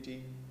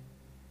community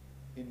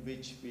in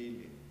which we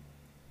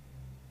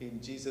live.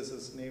 In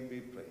Jesus' name we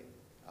pray.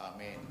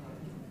 Amen.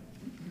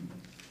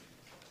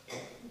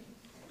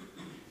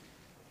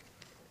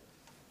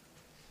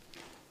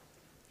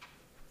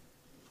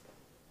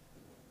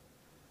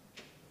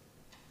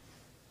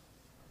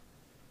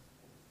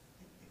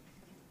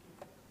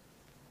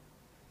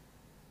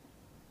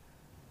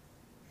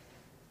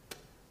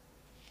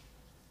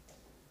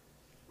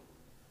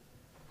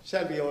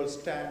 Shall we all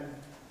stand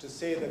to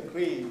say the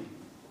creed,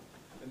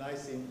 the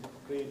Nicene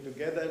Creed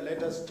together?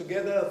 Let us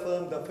together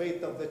affirm the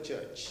faith of the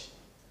Church.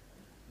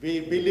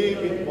 We believe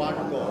in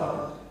one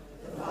God,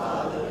 the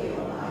Father, the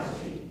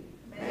Almighty,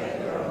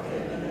 maker of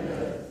heaven and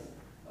earth,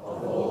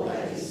 of all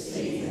that is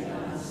seen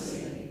and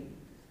unseen.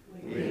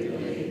 We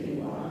believe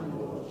in one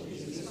Lord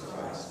Jesus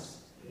Christ,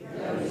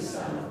 the only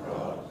Son of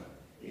God,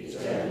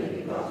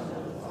 eternally begotten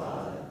of the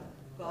Father,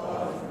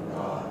 God from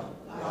God,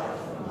 light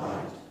from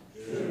light,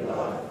 true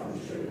God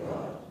from true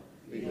God,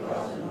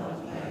 begotten,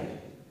 not made,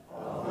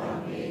 of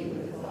one being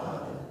with the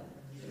Father,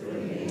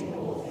 through him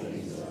all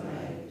things are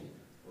made.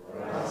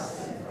 For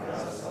us and for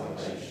our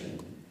salvation,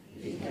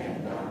 he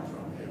came down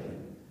from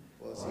heaven,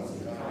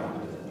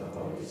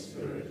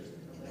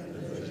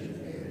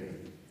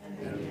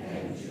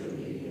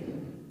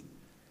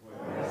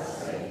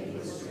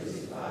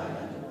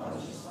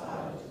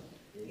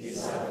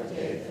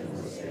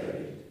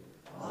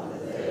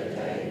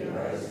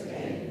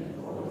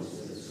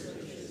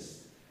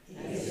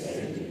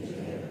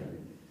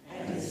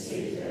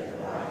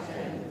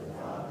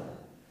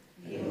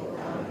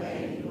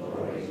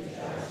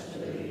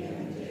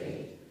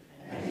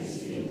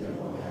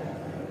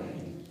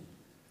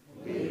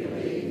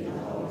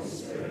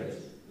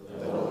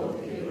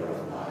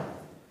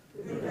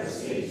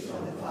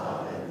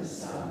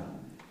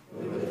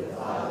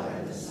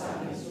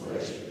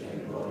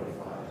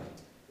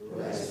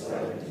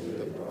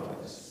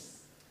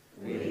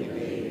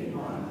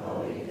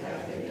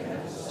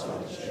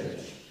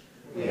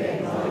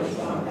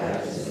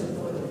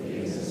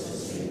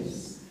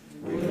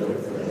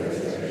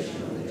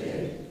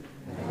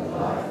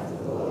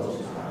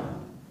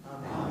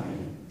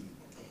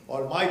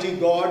 Almighty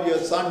God, your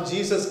Son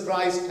Jesus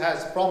Christ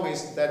has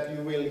promised that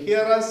you will hear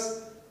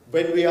us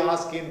when we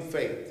ask in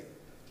faith.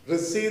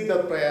 Receive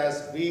the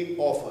prayers we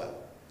offer.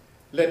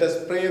 Let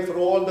us pray for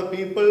all the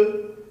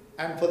people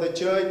and for the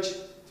church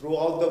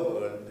throughout the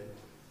world.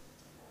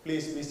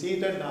 Please be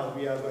seated. Now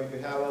we are going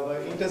to have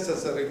our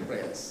intercessory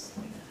prayers.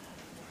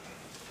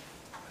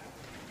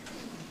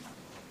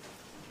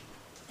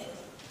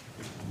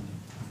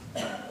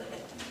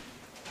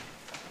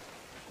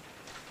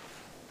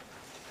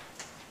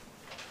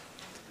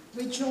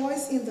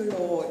 Rejoice in the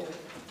Lord.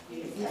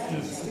 Give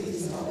thanks to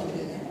his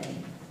holy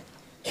name.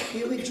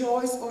 We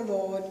rejoice, O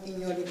Lord, in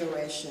your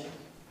liberation.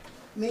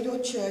 May your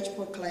church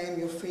proclaim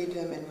your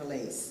freedom and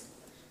release.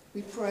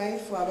 We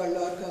pray for our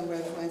local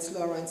Reverends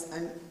Lawrence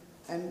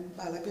and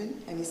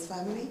Balogun and his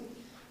family,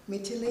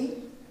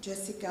 Mitili,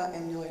 Jessica,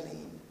 and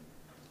Noeline.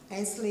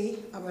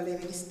 Ainsley, our lay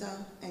minister,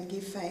 and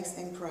give thanks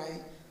and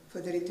pray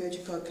for the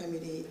liturgical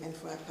committee and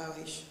for our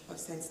parish of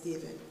St.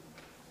 Stephen.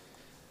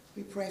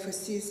 We pray for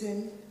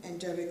Susan and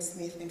Derek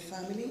Smith and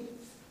family,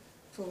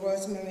 for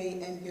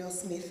Rosemary and Bill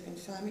Smith and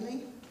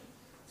family,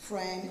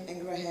 Fran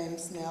and Graham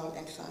Snell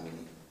and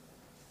family.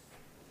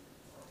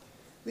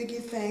 We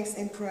give thanks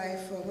and pray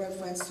for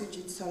Reverend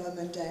Sujit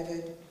Solomon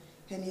David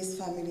and his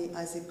family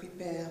as they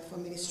prepare for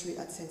ministry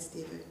at St.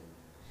 Stephen.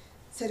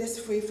 Set us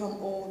free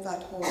from all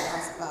that hold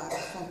us back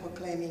from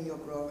proclaiming your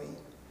glory.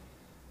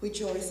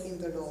 Rejoice in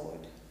the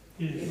Lord.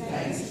 Give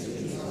thanks to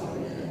his holy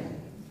name.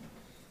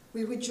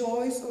 We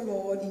rejoice, O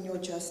Lord, in your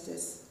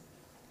justice.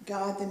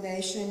 Guard the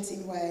nations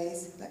in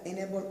ways that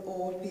enable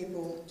all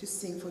people to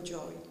sing for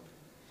joy.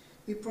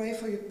 We pray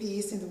for your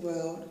peace in the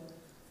world,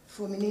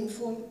 for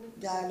meaningful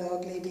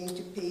dialogue leading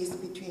to peace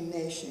between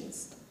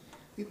nations.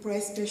 We pray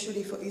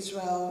especially for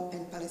Israel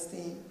and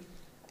Palestine,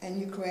 and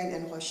Ukraine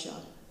and Russia.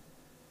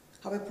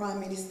 Our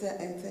Prime Minister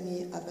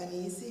Anthony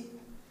Albanese,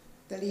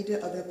 the leader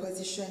of the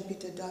opposition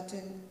Peter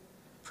Dutton,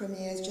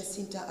 Premiers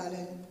Jacinta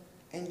Allen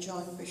and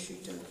John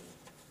Pesciuto,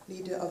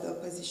 leader of the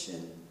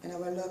opposition, and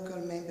our local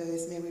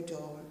members Mary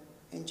Dole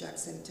and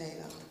Jackson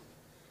Taylor,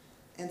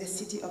 and the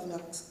City of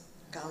Knox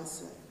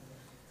Council.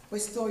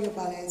 Restore your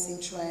balance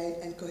in trade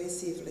and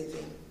cohesive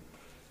living.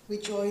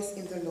 Rejoice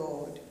in the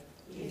Lord.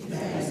 Give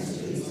thanks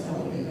to his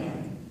holy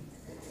name.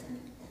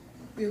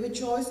 We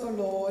rejoice, O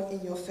Lord,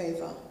 in your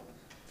favor.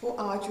 Pour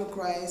out your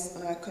grace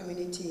on our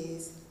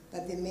communities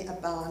that they may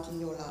abound in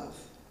your love.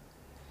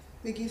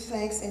 We give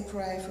thanks and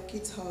pray for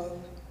Kids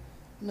Hope,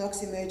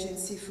 Knox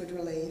Emergency Food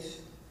Relief,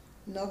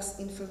 Knox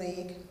Info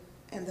League,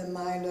 and the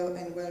Milo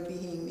and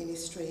Wellbeing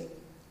Ministry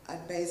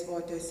at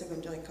Bayswater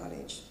Secondary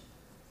College.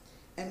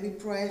 And we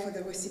pray for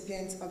the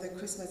recipients of the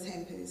Christmas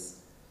hampers.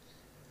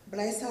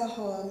 Bless our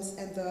homes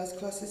and those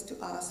closest to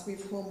us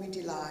with whom we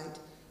delight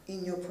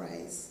in your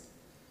praise.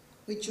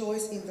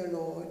 Rejoice in the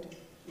Lord.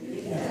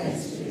 Give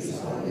thanks to his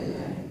holy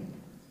name.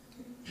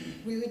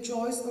 We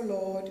rejoice, O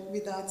Lord,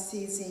 without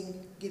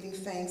ceasing, giving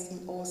thanks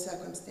in all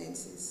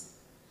circumstances.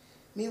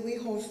 May we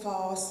hold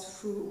fast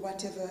through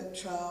whatever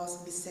trials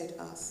beset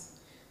us.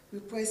 We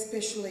pray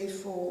especially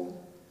for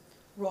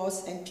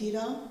Ross and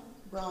Peter,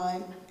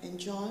 Brian and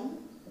John,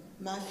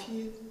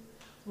 Matthew,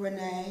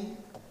 Renee,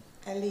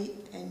 Ellie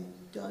and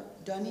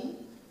Donnie,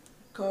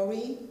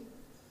 Corey,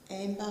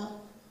 Amber,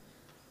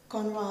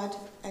 Conrad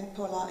and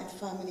Paula and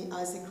family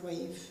as they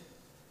grieve.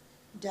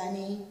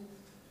 Danny,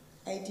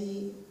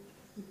 Eddie,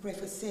 we pray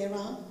for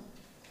Sarah,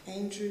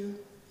 Andrew,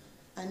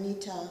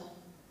 Anita,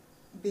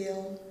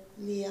 Bill,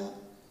 Leah,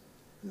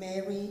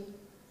 Mary,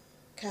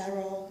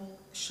 Carol,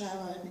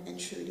 Sharon, and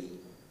Trudy.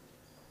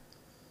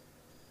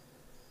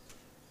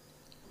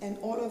 And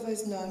all of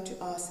us known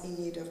to us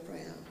in need of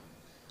prayer,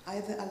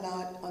 either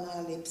aloud on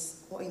our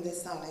lips or in the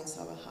silence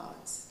of our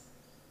hearts.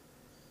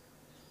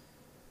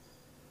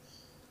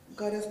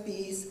 God of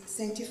peace,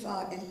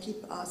 sanctify and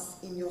keep us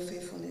in your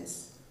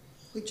faithfulness.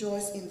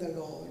 Rejoice in the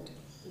Lord.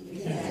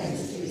 Give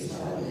thanks to his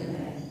holy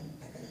name.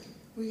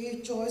 We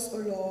rejoice, O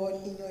Lord,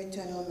 in your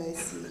eternal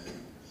mercy.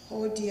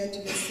 Hold dear to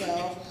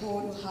yourself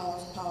all who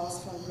have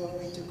passed from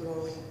glory to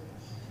glory.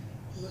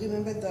 We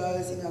remember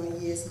those in our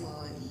year's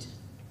mind.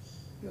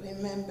 We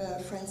remember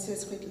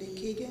Francis Ridley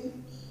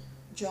Keegan,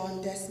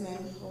 John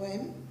Desmond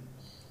Hoem,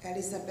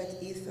 Elizabeth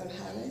Ethel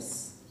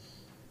Harris,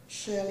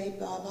 Shirley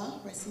Baba,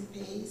 rest in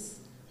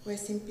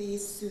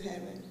peace, Sue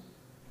Heron.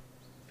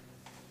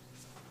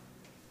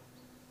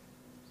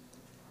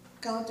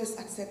 Count us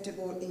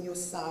acceptable in your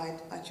sight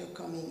at your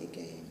coming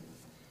again.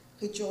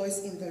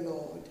 Rejoice in the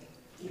Lord.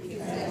 Give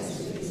thanks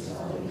to his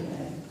holy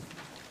name.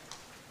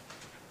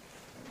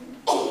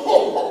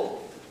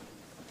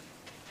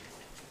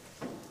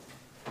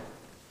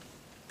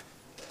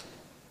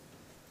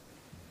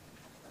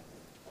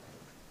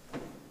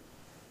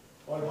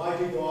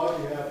 Almighty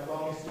God, you have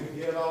promised to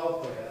hear our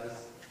prayers.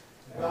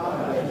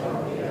 God, let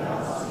our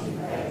prayers in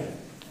faith,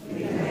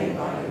 we may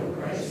by your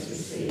grace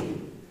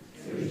receive,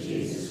 through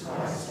Jesus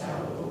Christ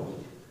our Lord.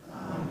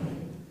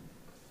 Amen.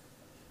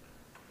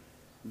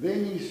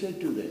 Then he said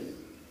to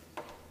them,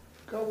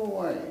 "Go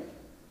away,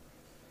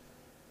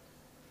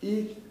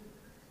 eat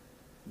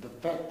the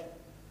fat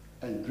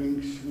and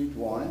drink sweet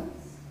wine.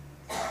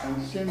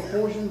 and send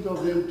portions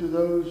of them to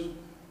those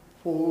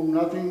for whom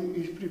nothing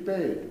is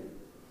prepared.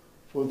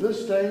 For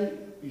this day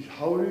is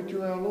holy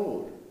to our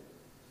Lord.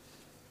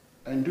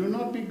 And do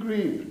not be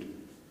grieved,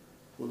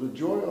 for the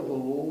joy of the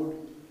Lord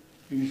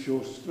is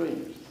your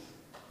strength.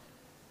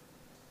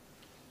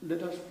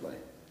 Let us pray.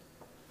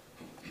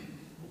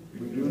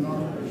 We do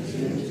not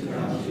presume to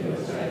come to your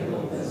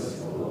table as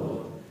the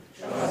Lord,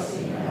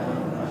 trusting in our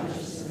own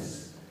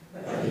righteousness,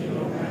 but in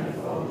your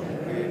manifold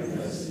and great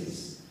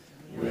mercies.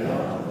 We are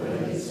not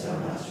worthy so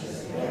much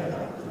as to gather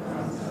up the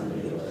crumbs under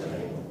your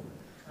table.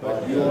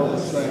 But you are the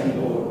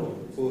same Lord,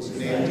 whose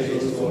nature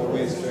is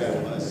always to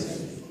have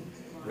mercy.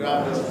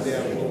 Grant us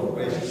therefore,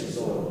 gracious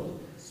Lord,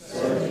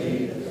 so that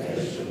we, the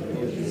flesh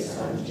of your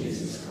Son,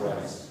 Jesus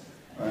Christ,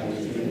 and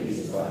to drink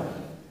his blood,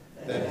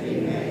 that we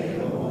may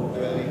no more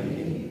dwell in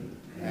him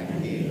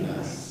and he in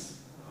us.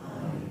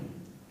 Amen.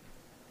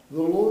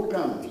 The Lord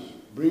comes,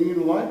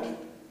 bringing light,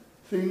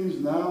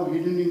 things now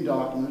hidden in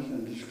darkness,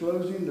 and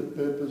disclosing the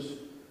purpose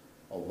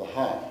of the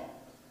heart.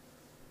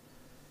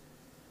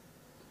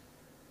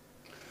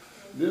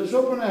 Let us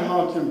open our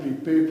hearts and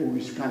prepare for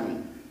his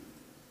coming,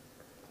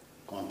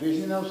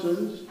 confessing our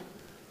sins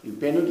in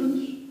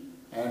penitence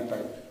and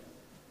faith.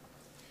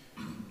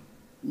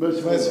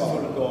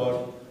 Merciful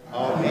God,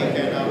 our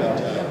Maker and our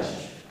Judge,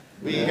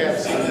 we have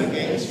sinned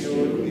against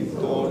you in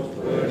thought,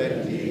 word,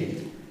 and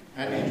deed,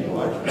 and in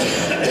what we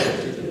have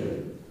failed to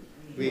do.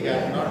 We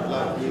have not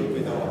loved you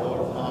with our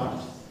whole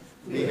heart.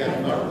 We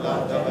have not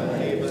loved our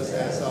neighbors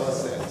as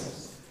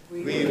ourselves.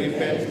 We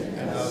repent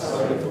and are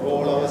sorry for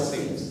all our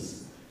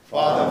sins.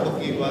 Father,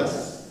 forgive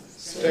us.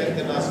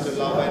 Strengthen us to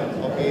love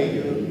and obey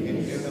you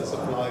in newness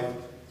of life,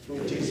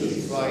 through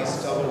Jesus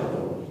Christ our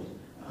Lord.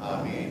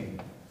 Amen.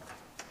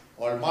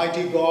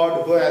 Almighty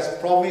God, who has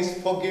promised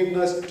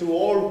forgiveness to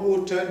all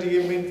who turn to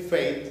him in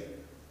faith,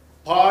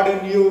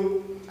 pardon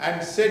you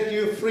and set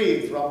you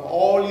free from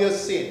all your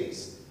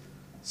sins,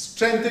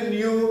 strengthen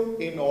you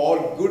in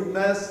all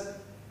goodness,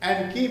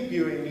 and keep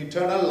you in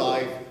eternal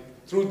life,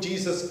 through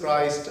Jesus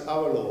Christ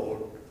our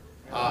Lord.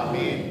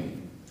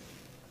 Amen.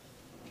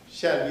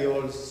 Shall we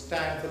all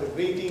stand for the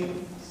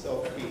greetings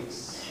of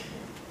peace?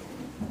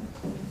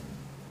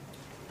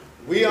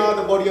 We are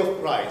the body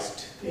of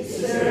Christ.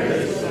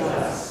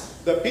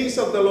 The peace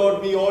of the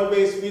Lord be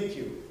always with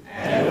you.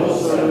 And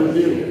also with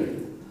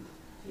you.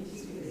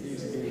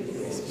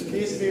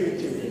 Peace be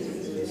with you.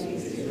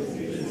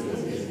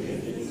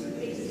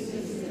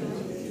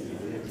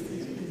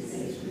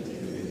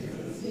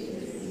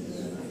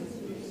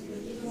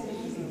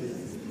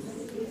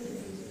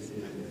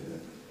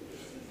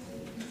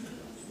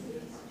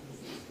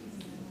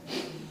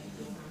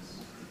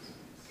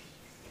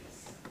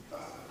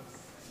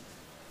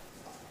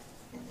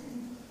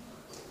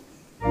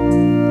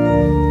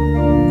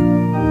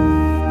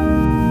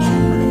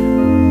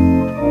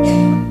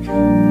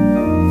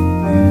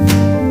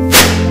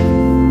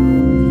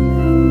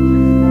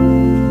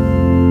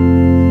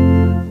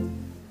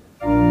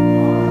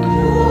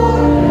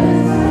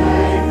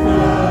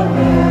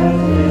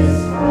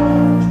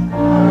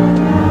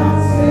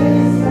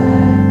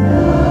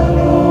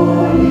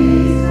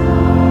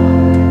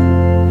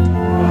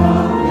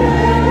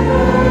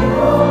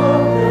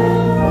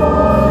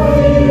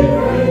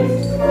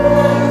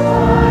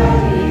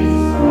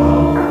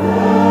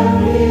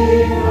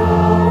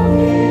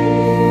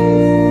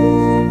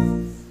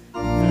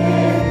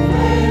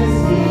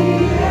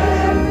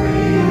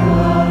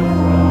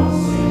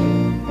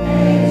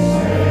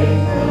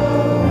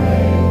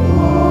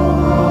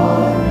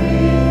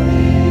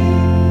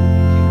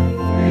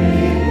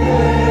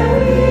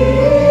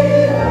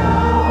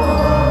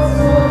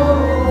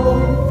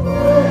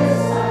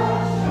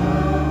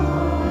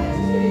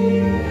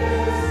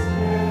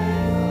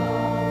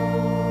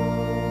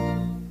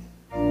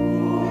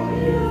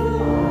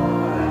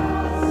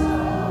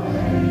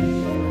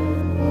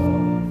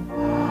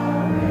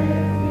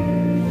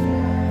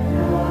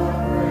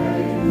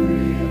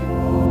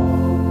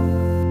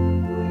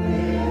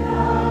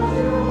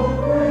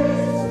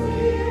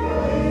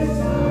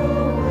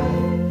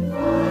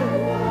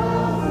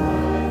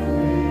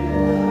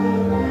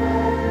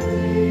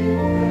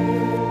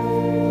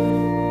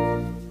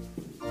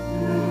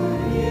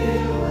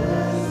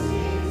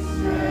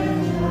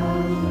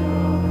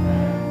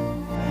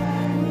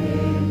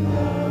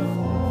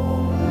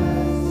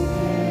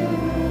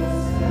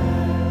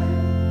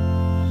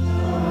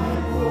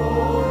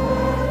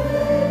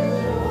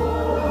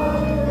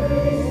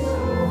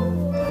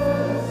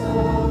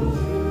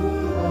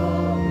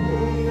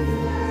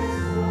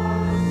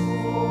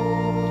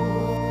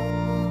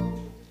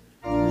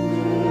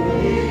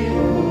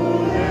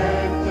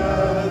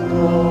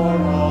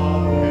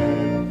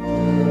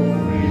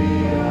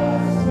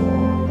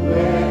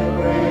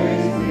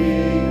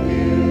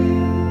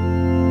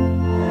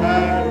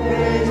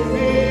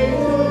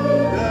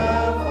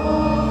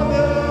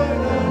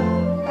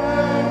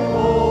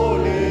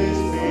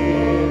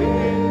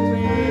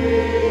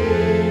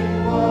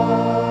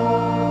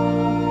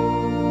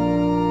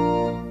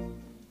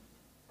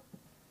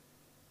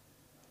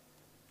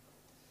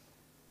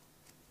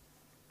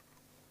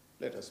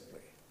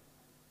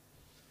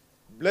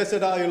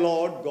 Blessed are you,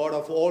 Lord, God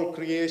of all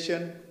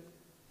creation.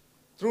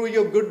 Through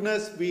your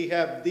goodness we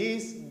have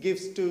these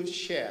gifts to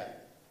share.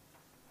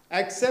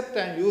 Accept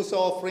and use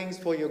offerings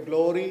for your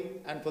glory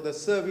and for the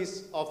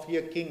service of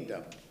your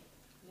kingdom.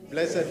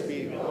 Blessed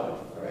be God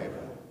forever.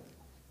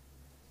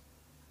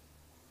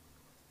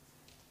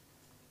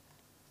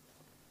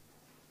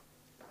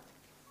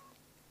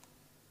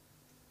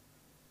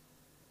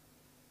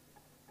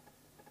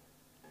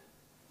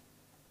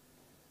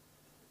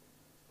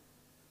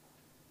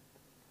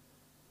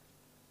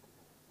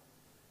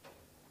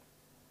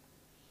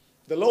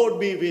 The Lord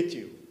be with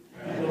you.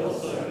 And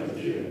also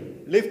with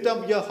you. Lift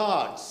up your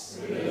hearts.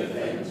 We lift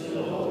them to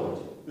the Lord.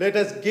 Let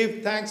us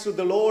give thanks to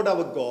the Lord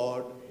our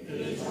God. It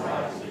is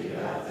right to give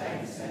our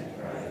thanks and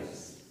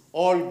praise.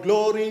 All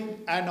glory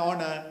and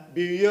honor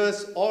be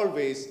yours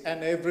always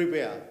and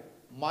everywhere,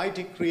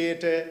 mighty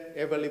Creator,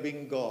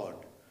 ever-living God.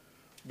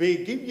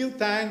 We give you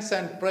thanks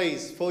and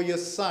praise for your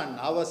Son,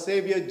 our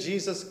Savior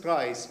Jesus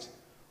Christ,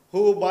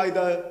 who by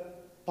the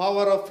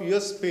power of your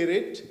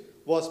Spirit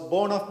was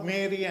born of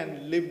Mary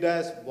and lived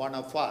as one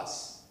of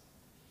us.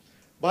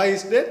 By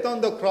his death on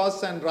the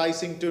cross and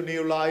rising to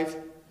new life,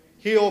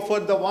 he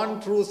offered the one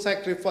true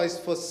sacrifice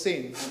for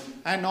sin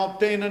and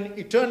obtained an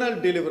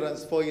eternal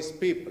deliverance for his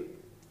people.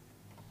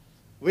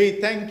 We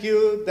thank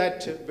you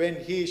that when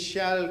he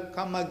shall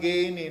come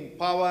again in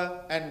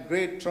power and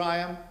great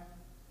triumph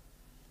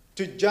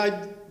to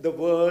judge the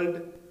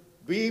world,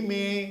 we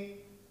may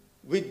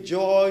with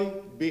joy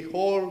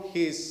behold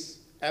his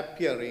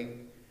appearing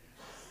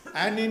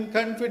and in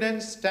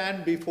confidence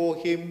stand before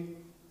him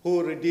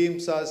who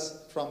redeems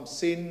us from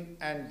sin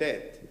and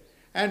death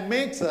and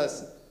makes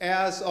us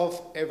heirs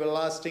of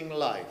everlasting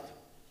life.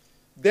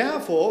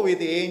 Therefore, with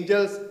the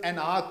angels and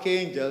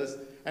archangels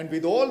and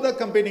with all the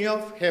company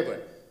of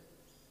heaven,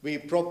 we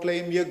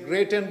proclaim your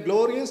great and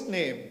glorious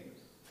name,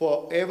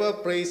 forever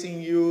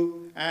praising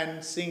you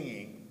and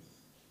singing.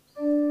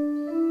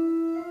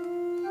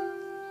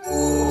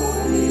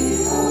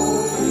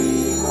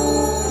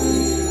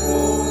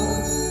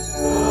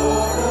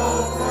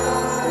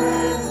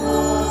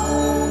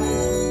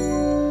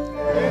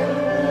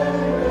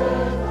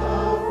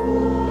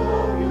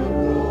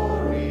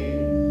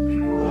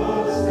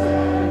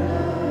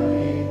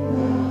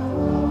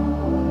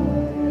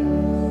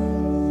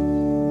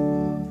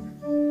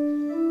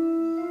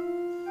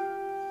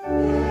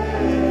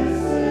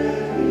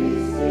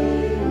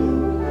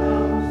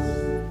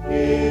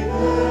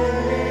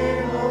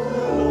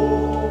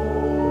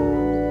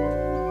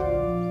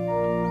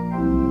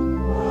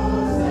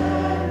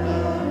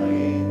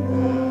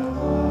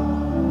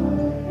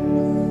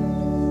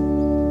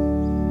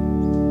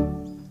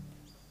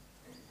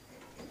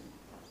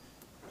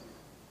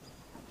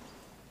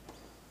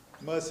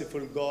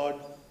 Merciful God,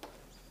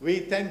 we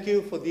thank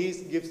you for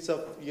these gifts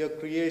of your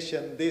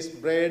creation, this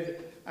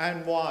bread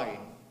and wine.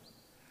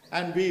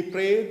 And we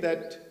pray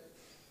that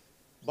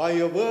by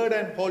your word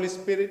and Holy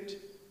Spirit,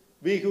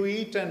 we who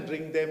eat and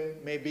drink them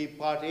may be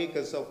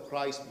partakers of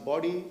Christ's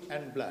body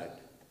and blood.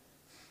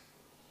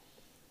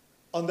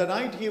 On the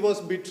night he was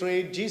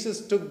betrayed,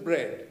 Jesus took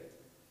bread,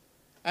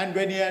 and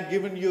when he had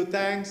given you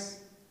thanks,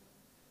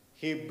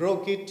 he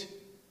broke it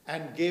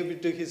and gave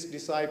it to his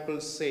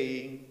disciples,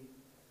 saying,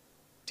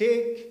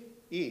 "Take,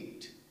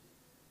 eat.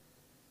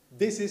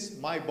 This is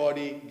my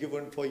body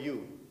given for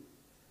you.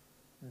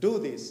 Do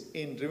this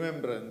in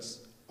remembrance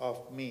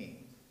of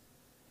me."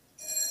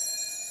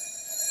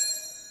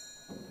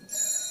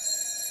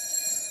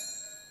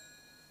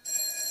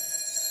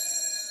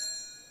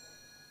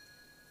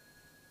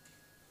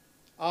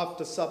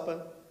 After supper,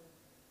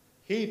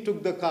 he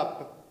took the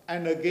cup,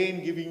 and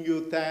again giving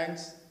you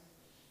thanks,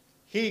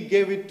 he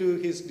gave it to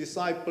his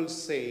disciples,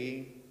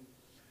 saying,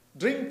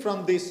 "Drink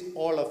from this,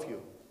 all of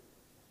you.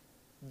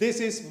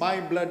 This is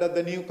my blood of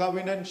the new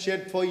covenant,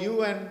 shed for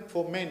you and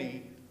for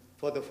many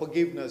for the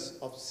forgiveness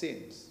of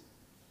sins.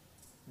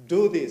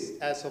 Do this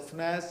as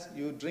often as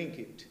you drink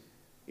it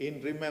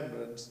in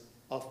remembrance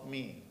of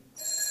me."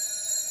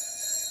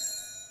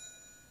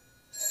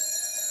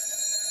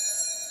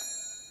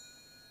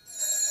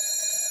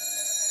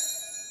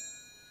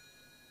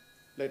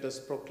 Let us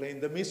proclaim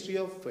the mystery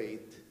of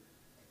faith.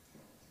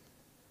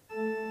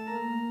 Christ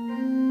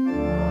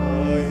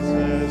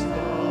has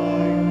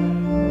died,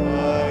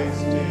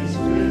 Christ is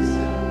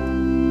risen,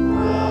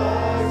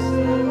 Christ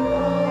will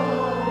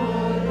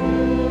come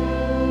again.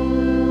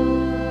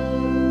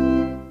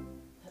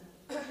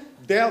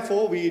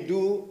 Therefore we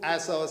do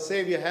as our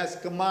Savior has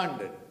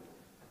commanded,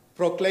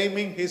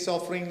 proclaiming his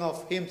offering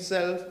of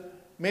himself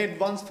made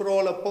once for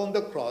all upon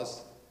the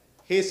cross,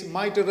 his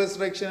mighty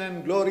resurrection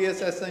and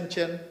glorious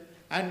ascension,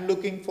 and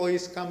looking for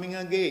his coming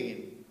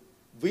again.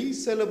 We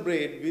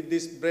celebrate with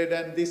this bread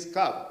and this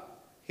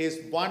cup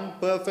his one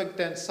perfect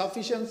and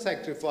sufficient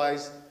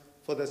sacrifice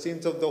for the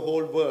sins of the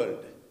whole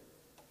world.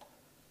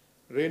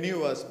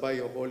 Renew us by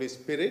your Holy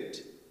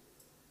Spirit,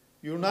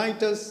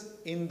 unite us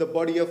in the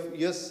body of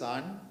your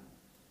Son,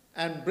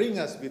 and bring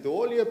us with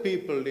all your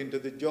people into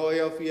the joy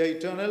of your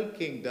eternal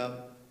kingdom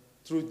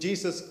through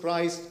Jesus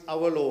Christ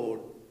our Lord,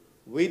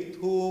 with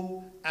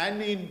whom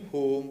and in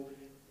whom,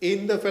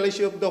 in the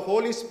fellowship of the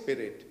Holy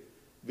Spirit,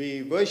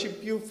 we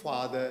worship you,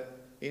 Father,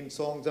 in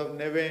songs of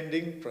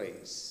never-ending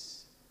praise.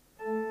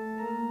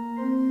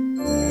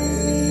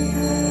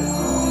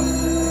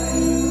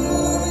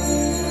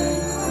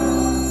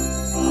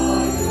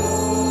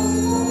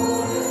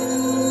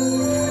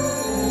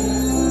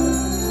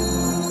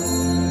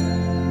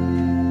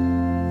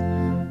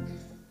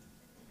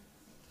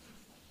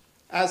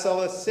 As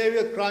our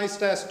Savior Christ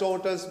has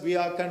taught us, we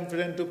are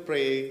confident to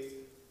pray,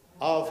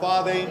 Our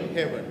Father in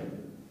heaven,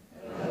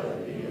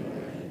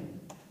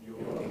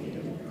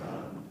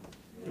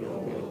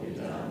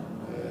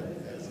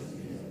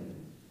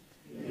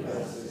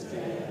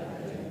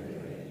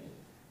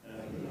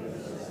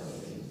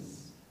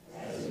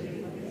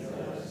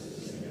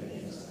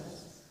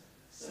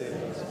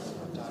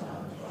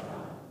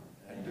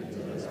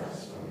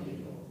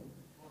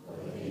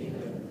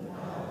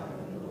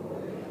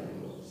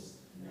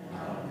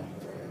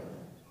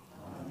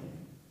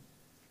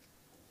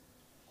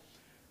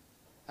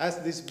 as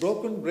this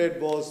broken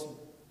bread was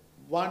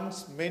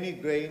once many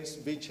grains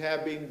which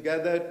have been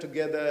gathered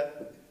together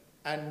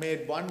and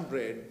made one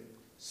bread,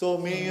 so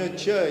may your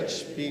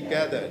church be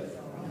gathered.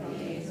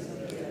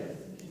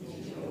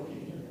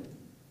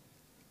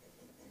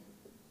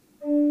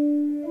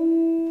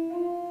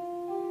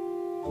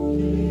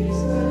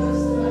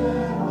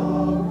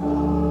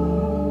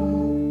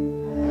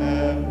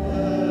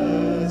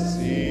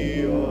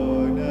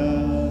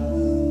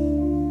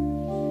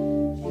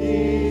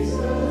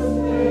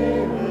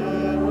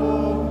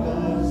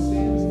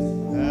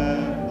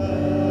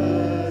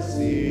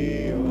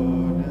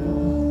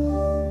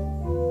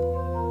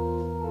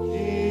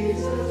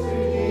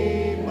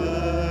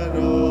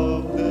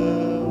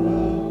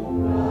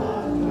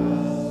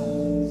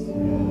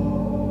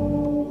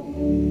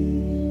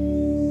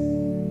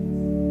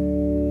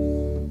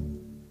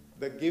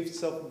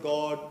 Gifts of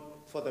God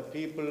for the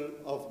people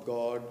of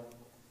God.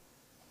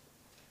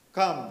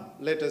 Come,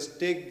 let us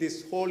take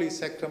this holy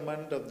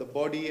sacrament of the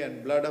body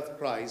and blood of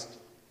Christ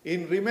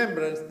in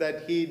remembrance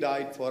that he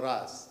died for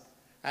us,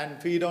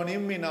 and feed on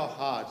him in our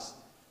hearts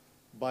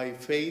by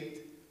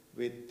faith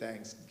with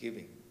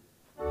thanksgiving.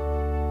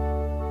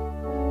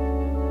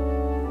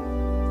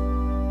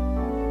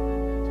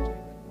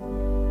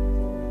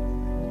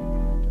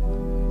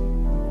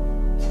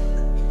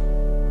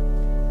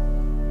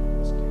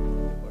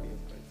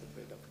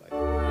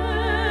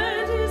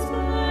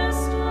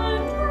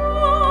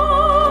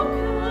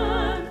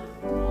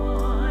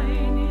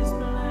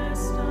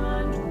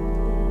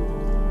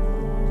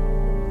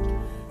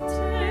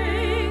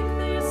 Take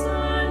this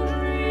and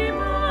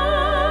remember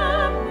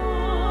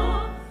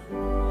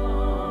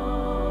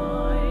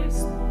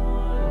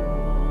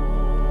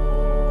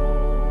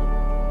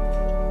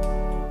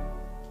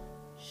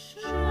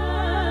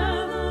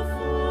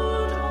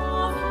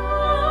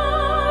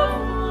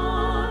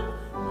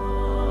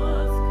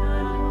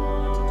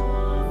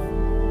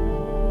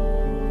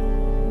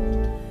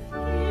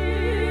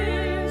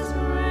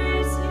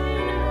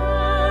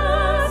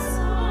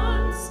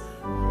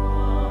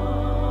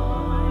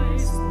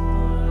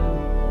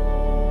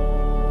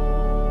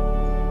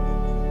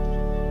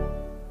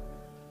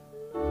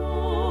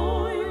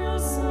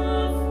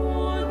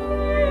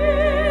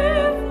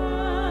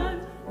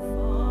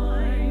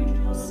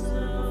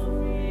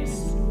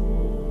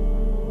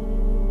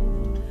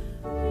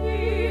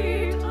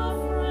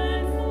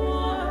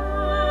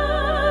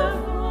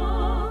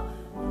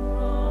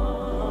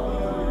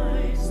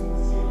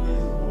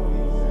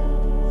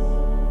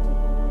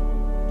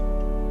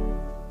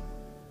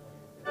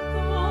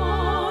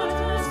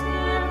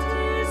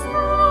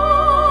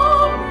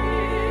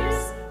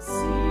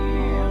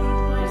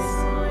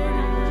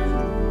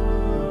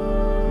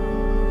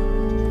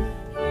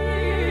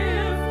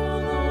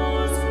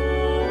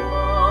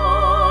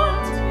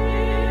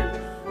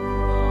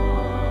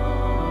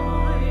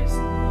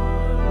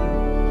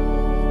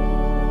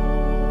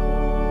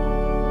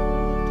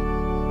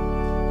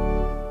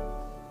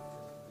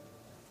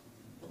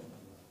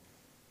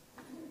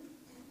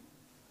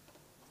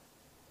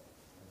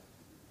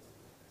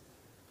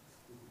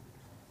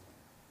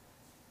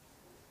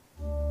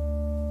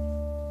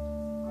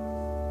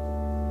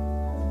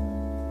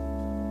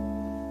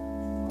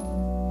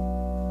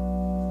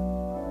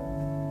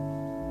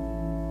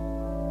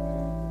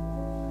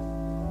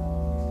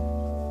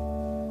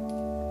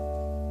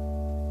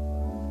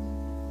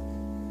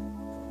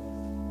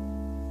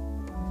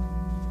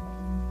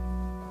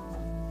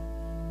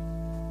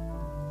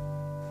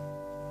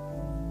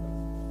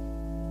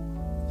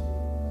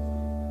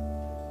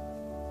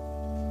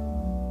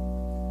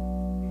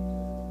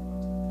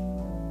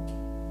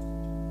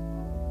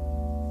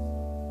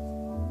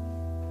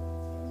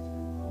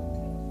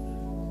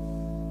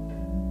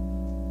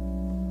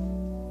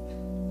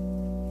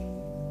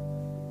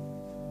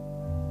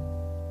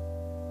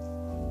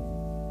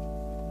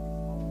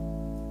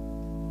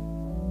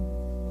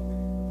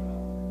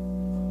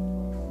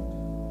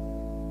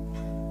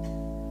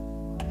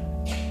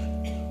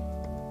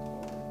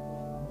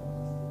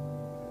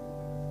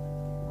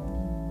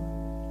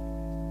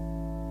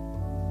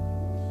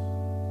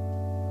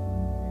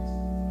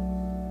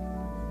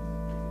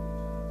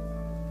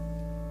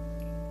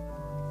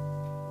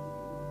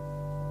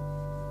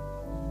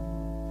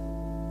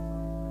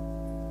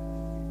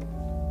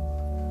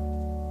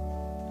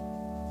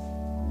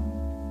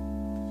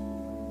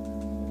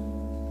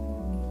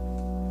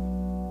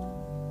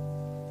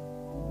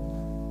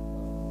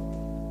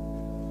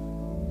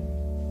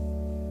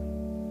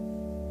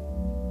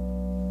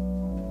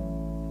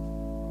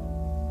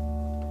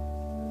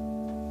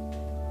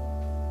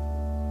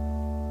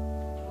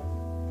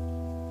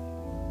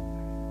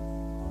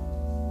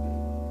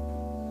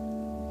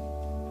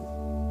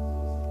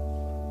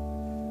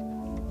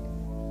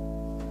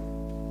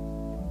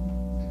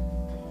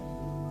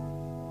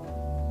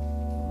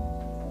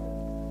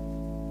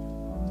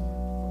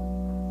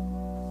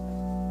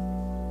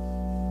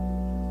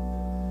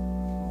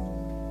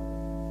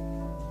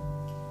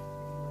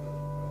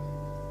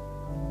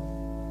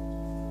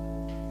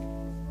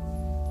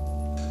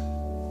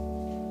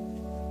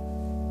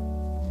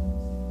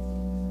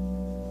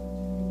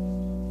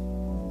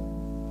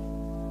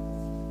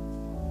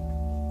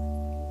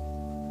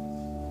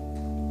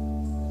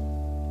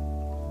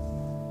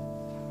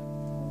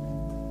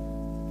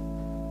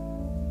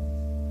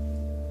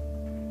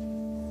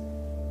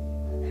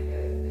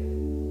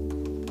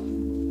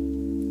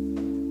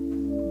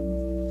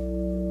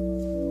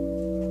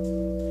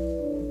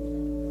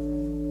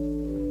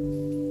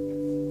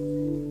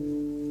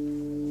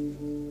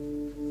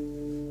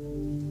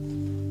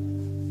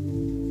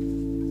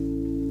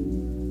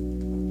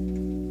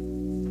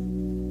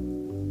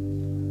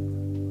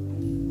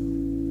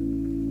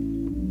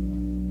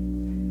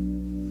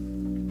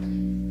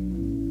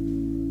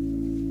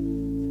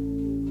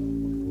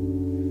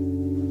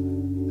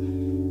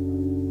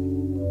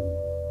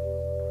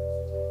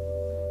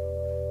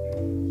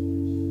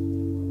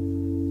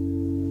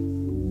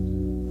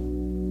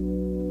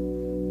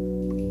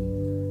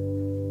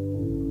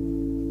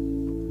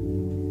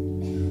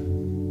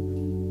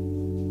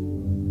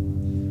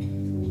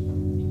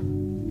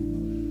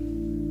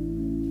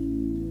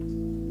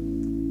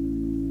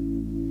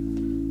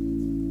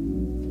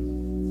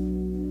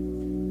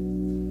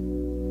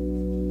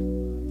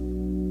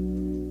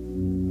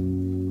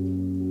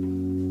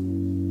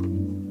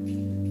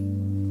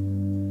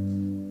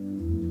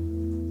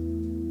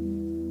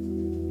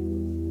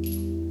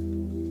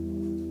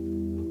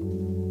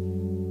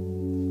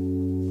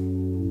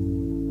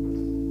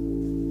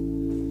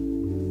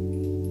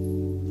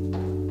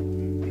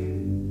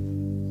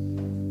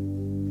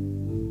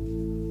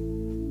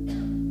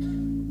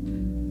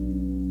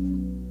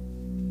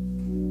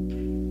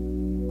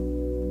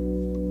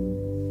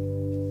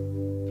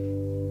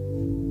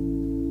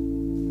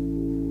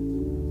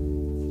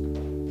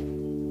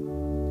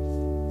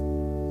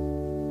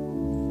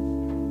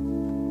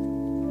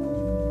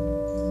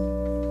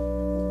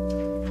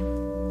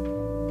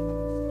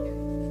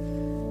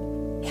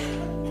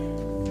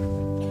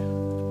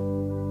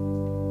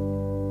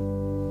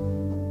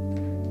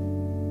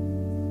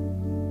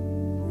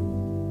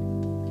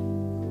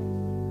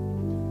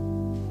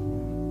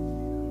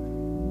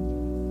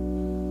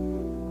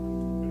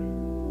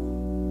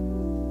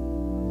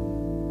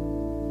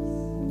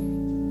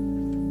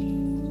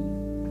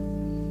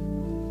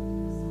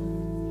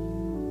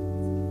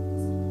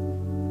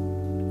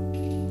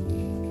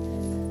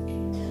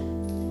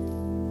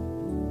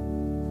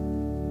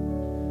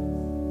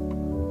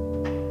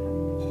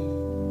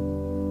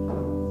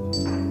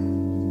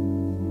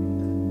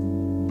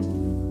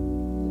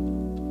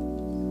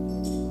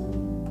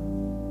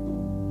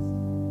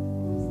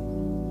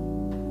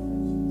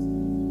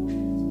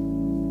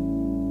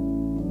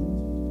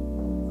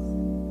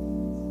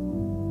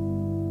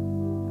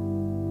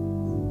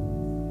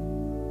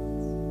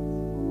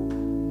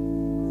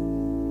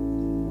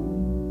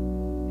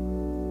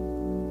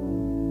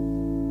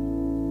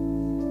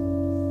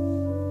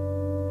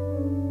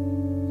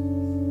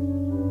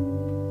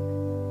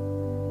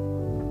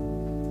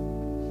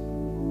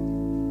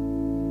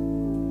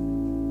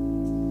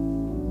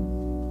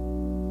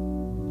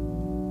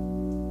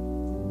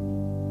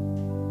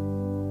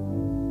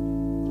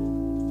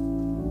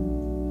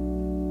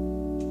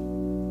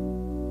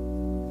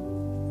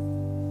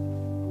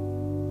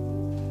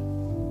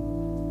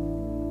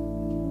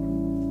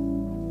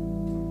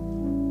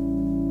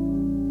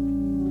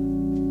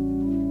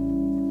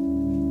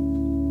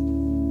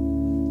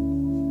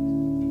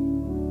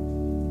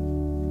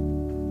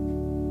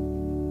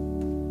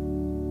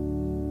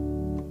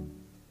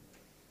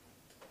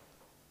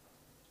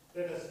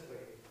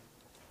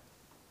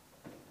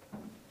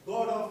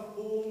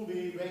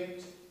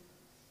baked.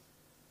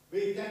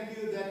 We thank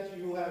you that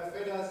you have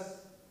fed us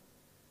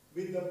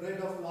with the bread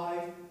of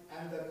life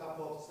and the cup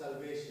of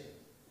salvation.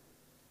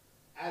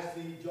 As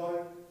we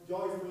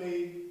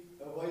joyfully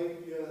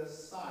await your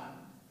Son,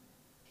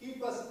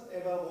 keep us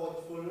ever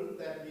watchful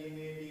that we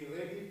may be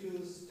ready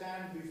to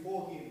stand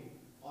before him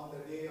on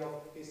the day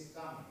of his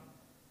coming.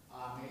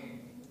 Amen.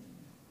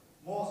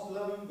 Most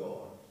loving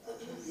God,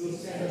 you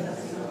send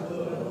us your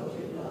world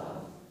with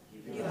love.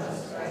 Give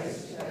us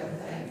grace to go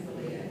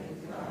thankfully and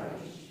with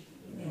courage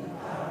in the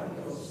power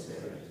of your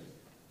Spirit.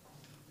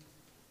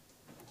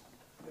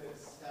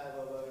 Let's have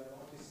our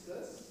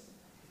notices.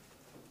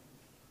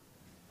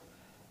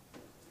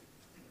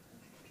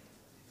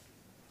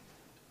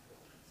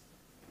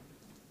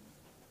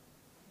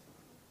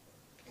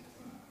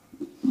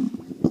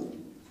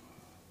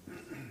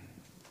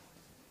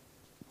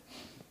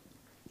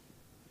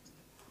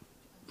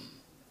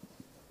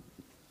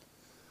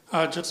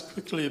 Just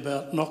quickly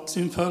about Knox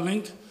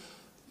Infolink.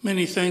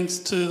 Many thanks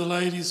to the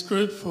ladies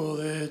group for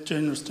their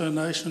generous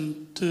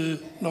donation to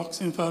Knox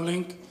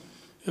Infolink.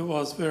 It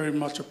was very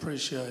much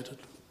appreciated.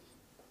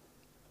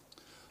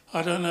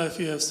 I don't know if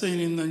you have seen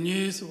in the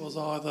news, it was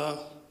either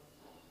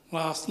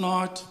last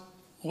night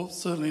or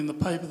certainly in the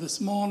paper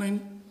this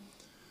morning.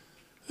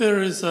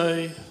 There is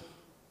a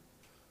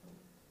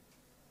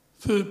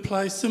food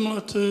place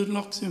similar to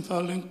Knox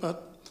Infolink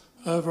but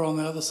over on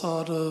the other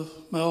side of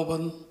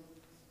Melbourne.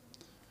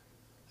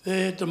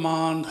 Their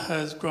demand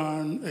has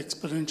grown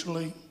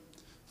exponentially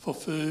for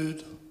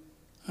food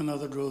and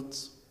other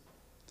goods,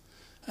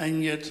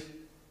 and yet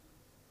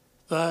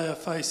they are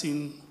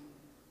facing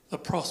the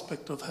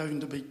prospect of having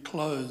to be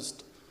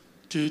closed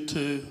due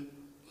to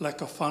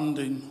lack of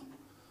funding.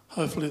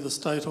 Hopefully the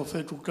state or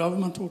federal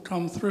government will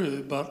come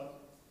through, but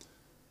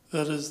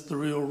that is the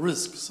real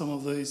risk some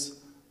of these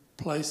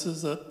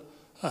places that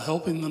are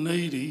helping the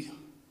needy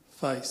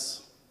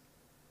face.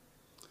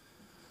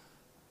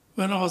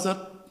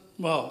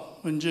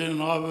 When Jen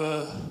and I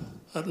were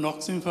at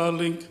Knox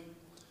Infolink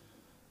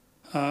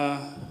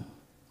on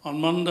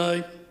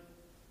Monday,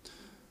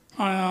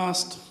 I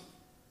asked,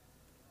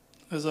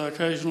 as I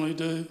occasionally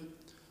do,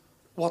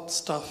 what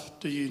stuff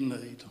do you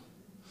need?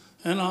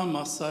 And I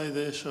must say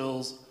their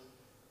shelves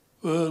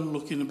were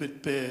looking a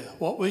bit bare.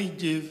 What we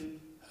give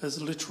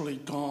is literally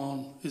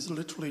gone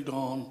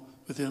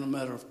within a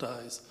matter of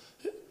days.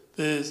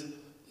 The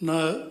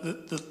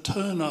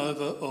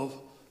turnover of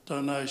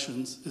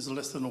donations is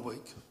less than a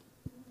week.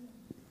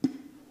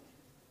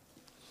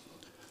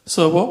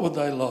 So what would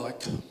they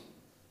like?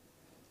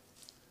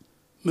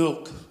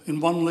 Milk in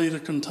 1 litre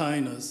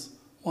containers.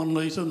 1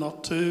 litre,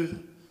 not 2,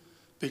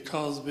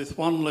 because with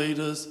 1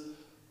 litres,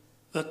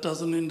 that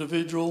does an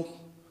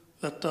individual,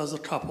 that does a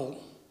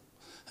couple.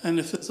 And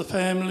if it's a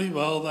family,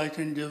 well, they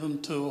can give them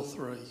 2 or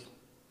 3.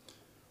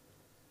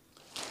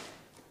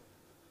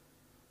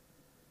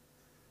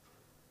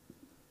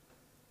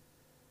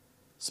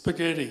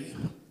 Spaghetti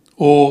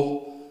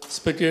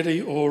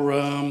or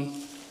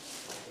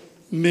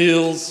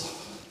meals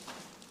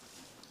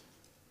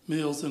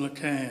in a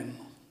can.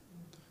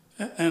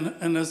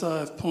 And as I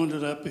have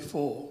pointed out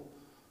before,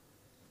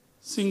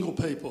 single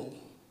people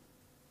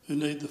who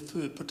need the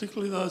food,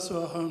 particularly those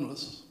who are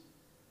homeless,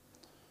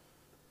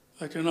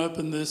 they can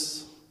open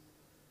this,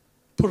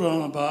 put it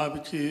on a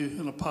barbecue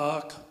in a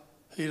park,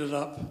 heat it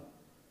up,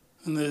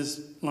 and there's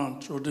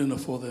lunch or dinner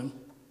for them.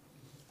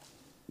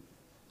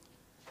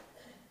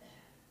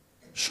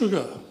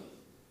 Sugar,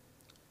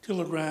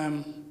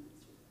 kilogram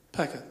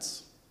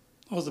packets.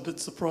 I was a bit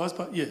surprised,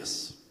 but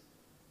yes.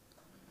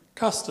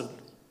 Custard,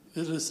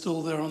 it is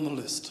still there on the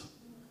list.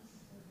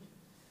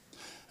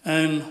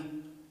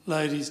 And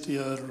ladies'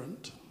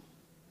 deodorant.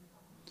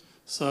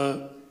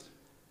 So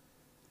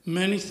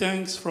many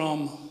thanks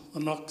from the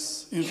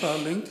Knox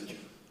Infolink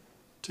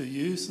to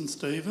you, St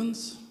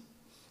Stephen's,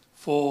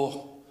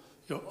 for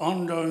your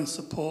ongoing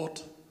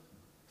support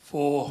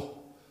for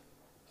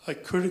a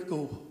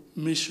critical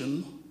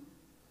mission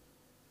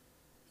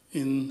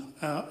in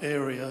our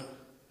area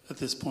at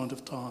this point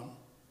of time.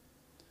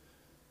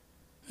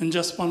 And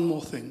just one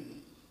more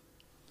thing.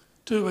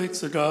 2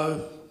 weeks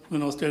ago,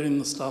 when I was getting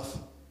the stuff,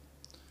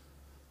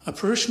 a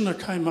parishioner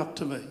came up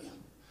to me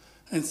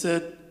and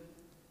said,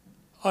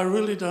 I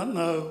really don't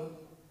know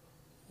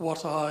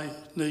what I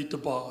need to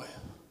buy.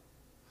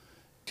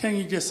 Can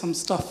you get some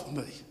stuff for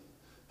me?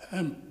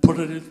 And put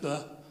it in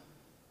the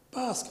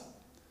basket.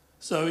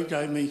 So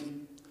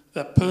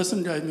that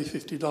person gave me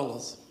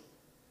 $50.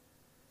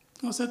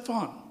 I said,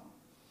 fine.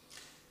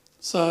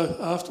 So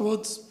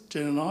afterwards,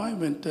 Jen and I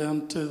went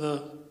down to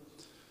the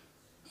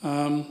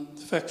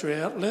factory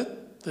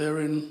outlet there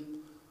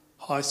in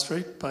High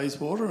Street,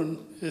 Bayswater, and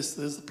yes,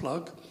 there's the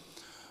plug.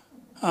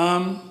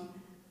 And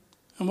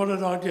what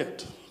did I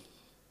get?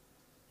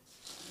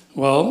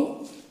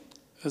 Well,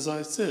 as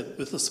I said,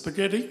 with the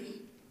spaghetti,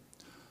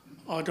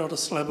 I got a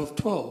slab of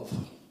 12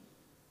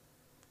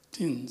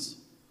 tins.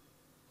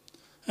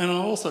 And I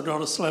also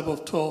got a slab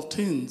of 12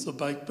 tins of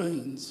baked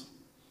beans.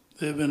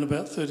 They've been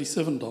about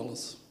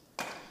 $37,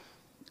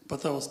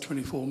 but that was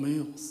 24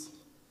 meals.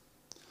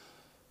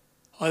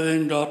 I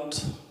then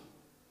got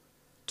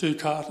 2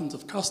 cartons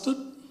of custard,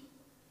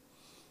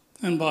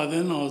 and by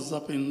then I was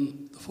up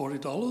in the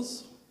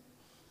 $40.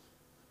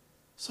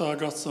 So I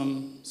got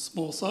some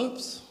small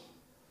soaps,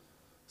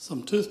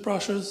 some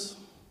toothbrushes,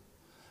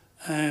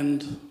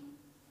 and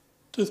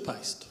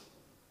toothpaste.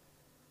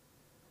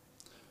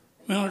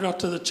 When I got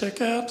to the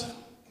checkout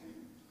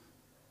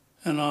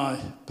and I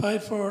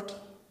paid for it,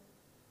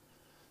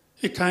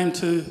 it came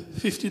to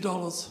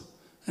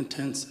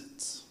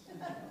 $50.10.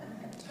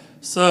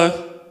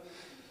 So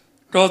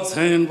God's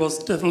hand was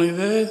definitely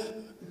there.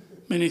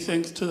 Many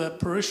thanks to that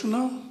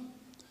parishioner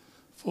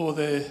for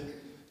their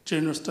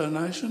generous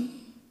donation.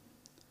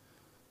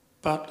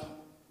 But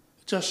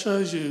it just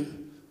shows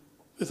you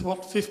with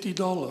what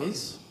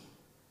 $50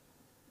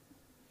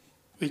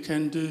 we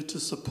can do to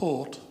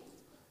support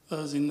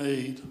those in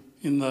need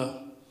in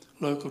the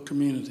local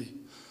community.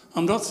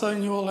 I'm not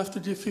saying you all have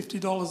to give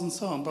 $50 and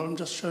so on, but I'm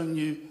just showing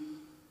you,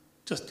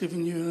 just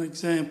giving you an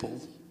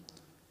example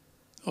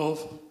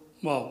of,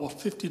 well, what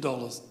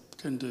 $50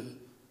 can do.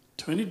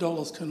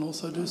 $20 can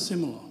also do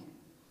similar.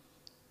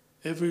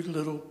 Every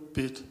little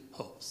bit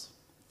helps.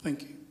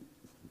 Thank you.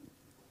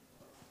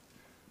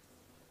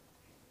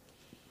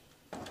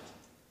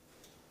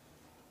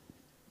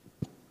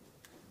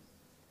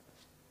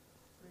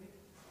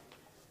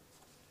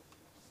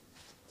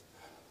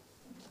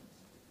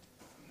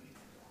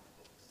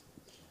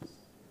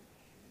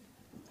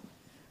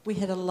 We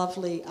had a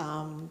lovely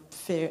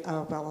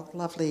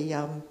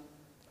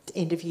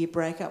end of year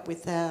breakup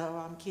with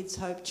our Kids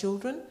Hope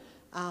children.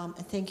 And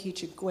thank you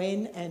to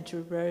Gwen and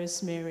to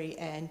Rosemary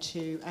and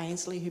to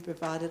Ainsley who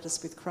provided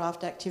us with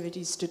craft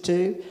activities to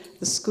do.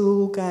 The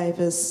school gave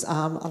us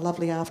a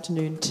lovely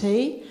afternoon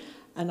tea,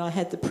 and I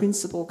had the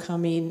principal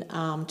come in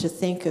to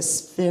thank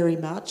us very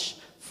much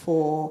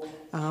for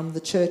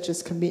the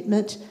church's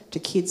commitment to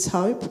Kids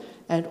Hope,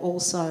 and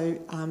also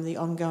the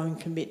ongoing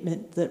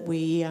commitment that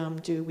we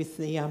do with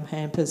the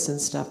hampers and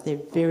stuff. They're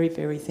very,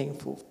 very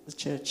thankful for the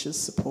church's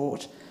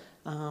support.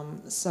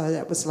 So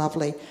that was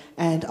lovely.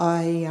 And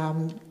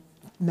I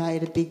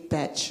made a big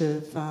batch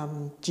of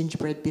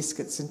gingerbread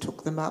biscuits and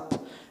took them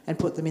up and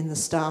put them in the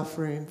staff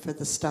room for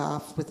the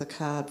staff with a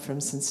card from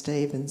St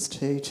Stephen's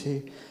too,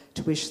 to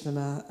wish them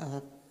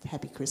a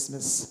happy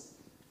Christmas.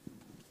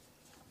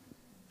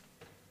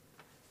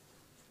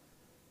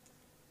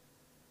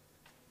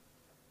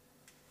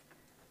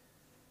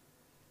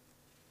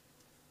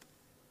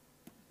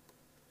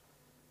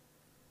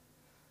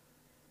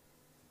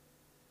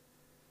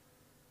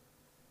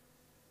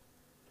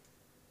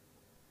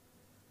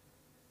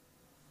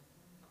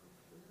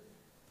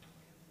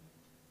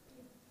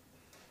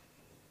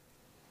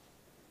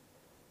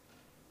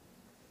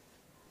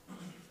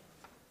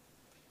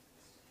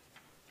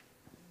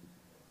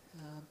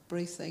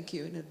 Brief thank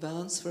you in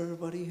advance for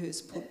everybody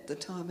who's put the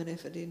time and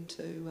effort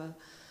into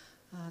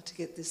to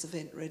get this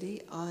event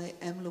ready. I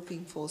am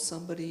looking for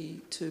somebody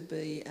to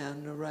be our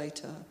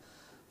narrator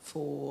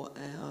for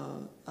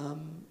our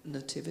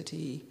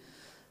nativity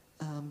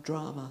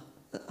drama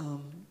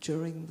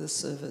during the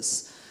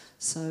service.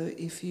 So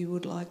if you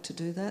would like to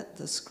do that,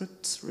 the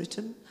script's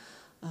written.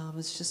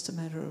 It's just a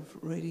matter of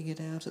reading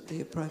it out at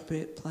the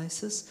appropriate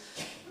places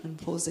and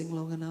pausing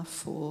long enough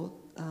for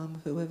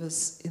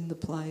whoever's in the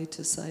play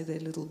to say their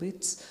little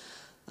bits.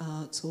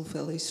 It's all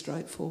fairly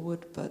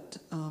straightforward, but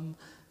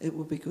it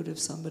would be good if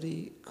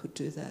somebody could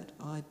do that.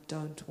 I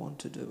don't want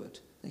to do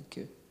it. Thank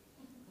you.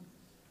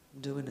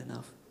 I'm doing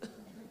enough.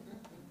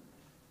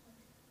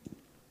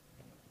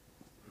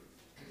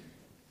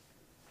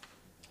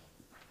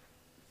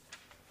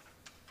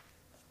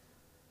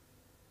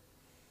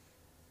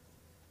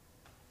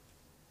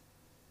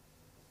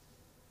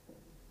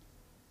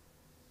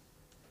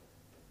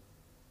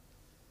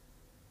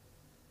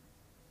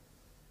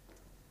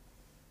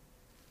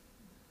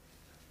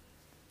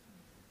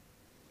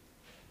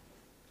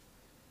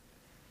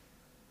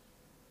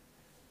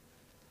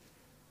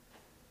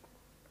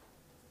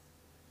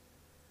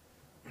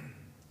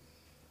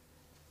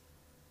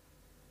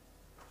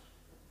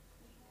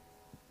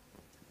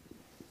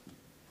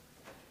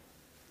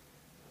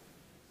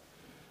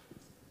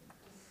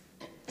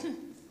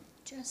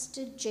 Just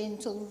a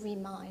gentle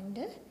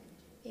reminder,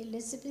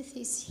 Elizabeth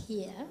is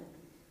here,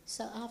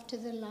 so after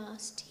the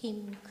last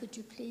hymn, could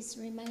you please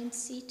remain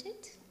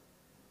seated?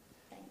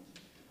 Thank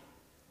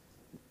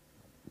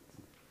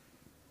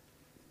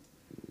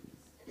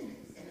you.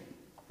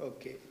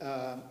 Okay,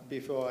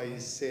 before I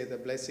say the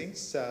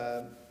blessings,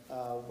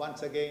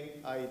 once again,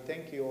 I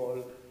thank you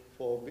all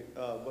for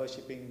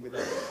worshipping with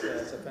us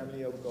as a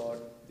family of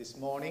God this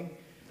morning.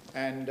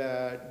 And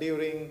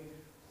during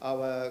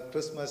our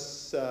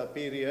Christmas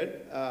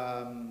period,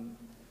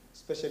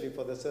 especially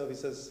for the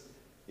services,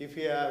 if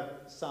you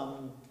have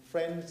some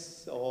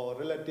friends or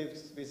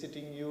relatives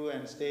visiting you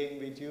and staying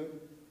with you,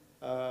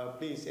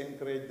 please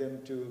encourage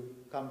them to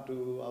come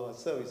to our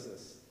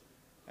services.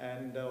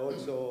 And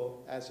also,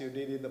 as you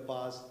did in the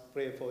past,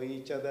 pray for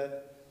each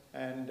other.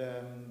 And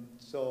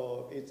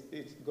so it's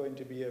going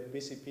to be a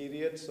busy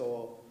period,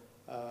 so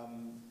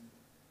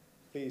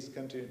please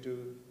continue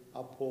to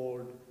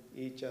uphold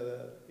each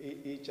other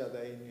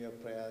in your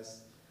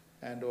prayers,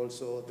 and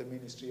also the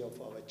ministry of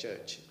our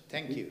church.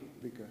 Thank you.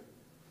 Vicar,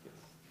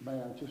 may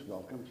I just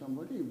welcome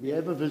somebody? We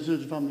have a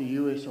visitor from the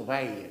US of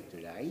A here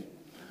today.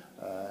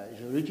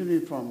 He's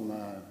originally from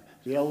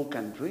the old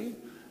country,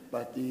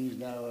 but he's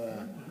now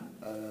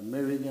an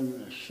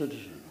American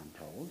citizen, I'm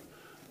told.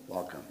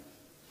 Welcome.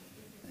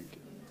 Thank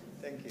you.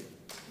 Thank you.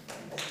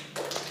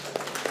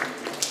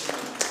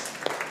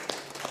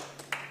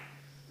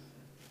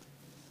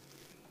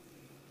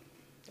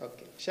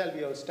 Okay, shall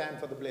we all stand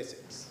for the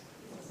blessings?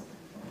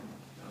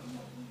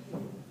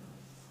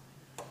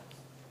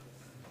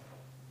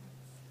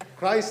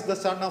 Christ, the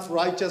Son of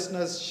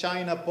Righteousness,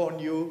 shine upon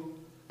you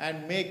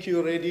and make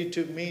you ready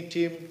to meet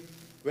him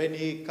when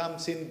he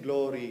comes in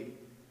glory.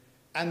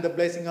 And the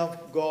blessing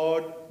of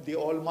God, the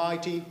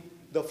Almighty,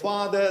 the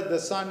Father, the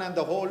Son, and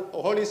the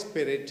Holy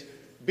Spirit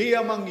be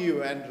among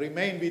you and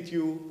remain with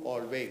you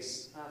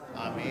always.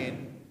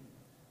 Amen.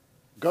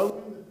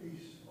 Go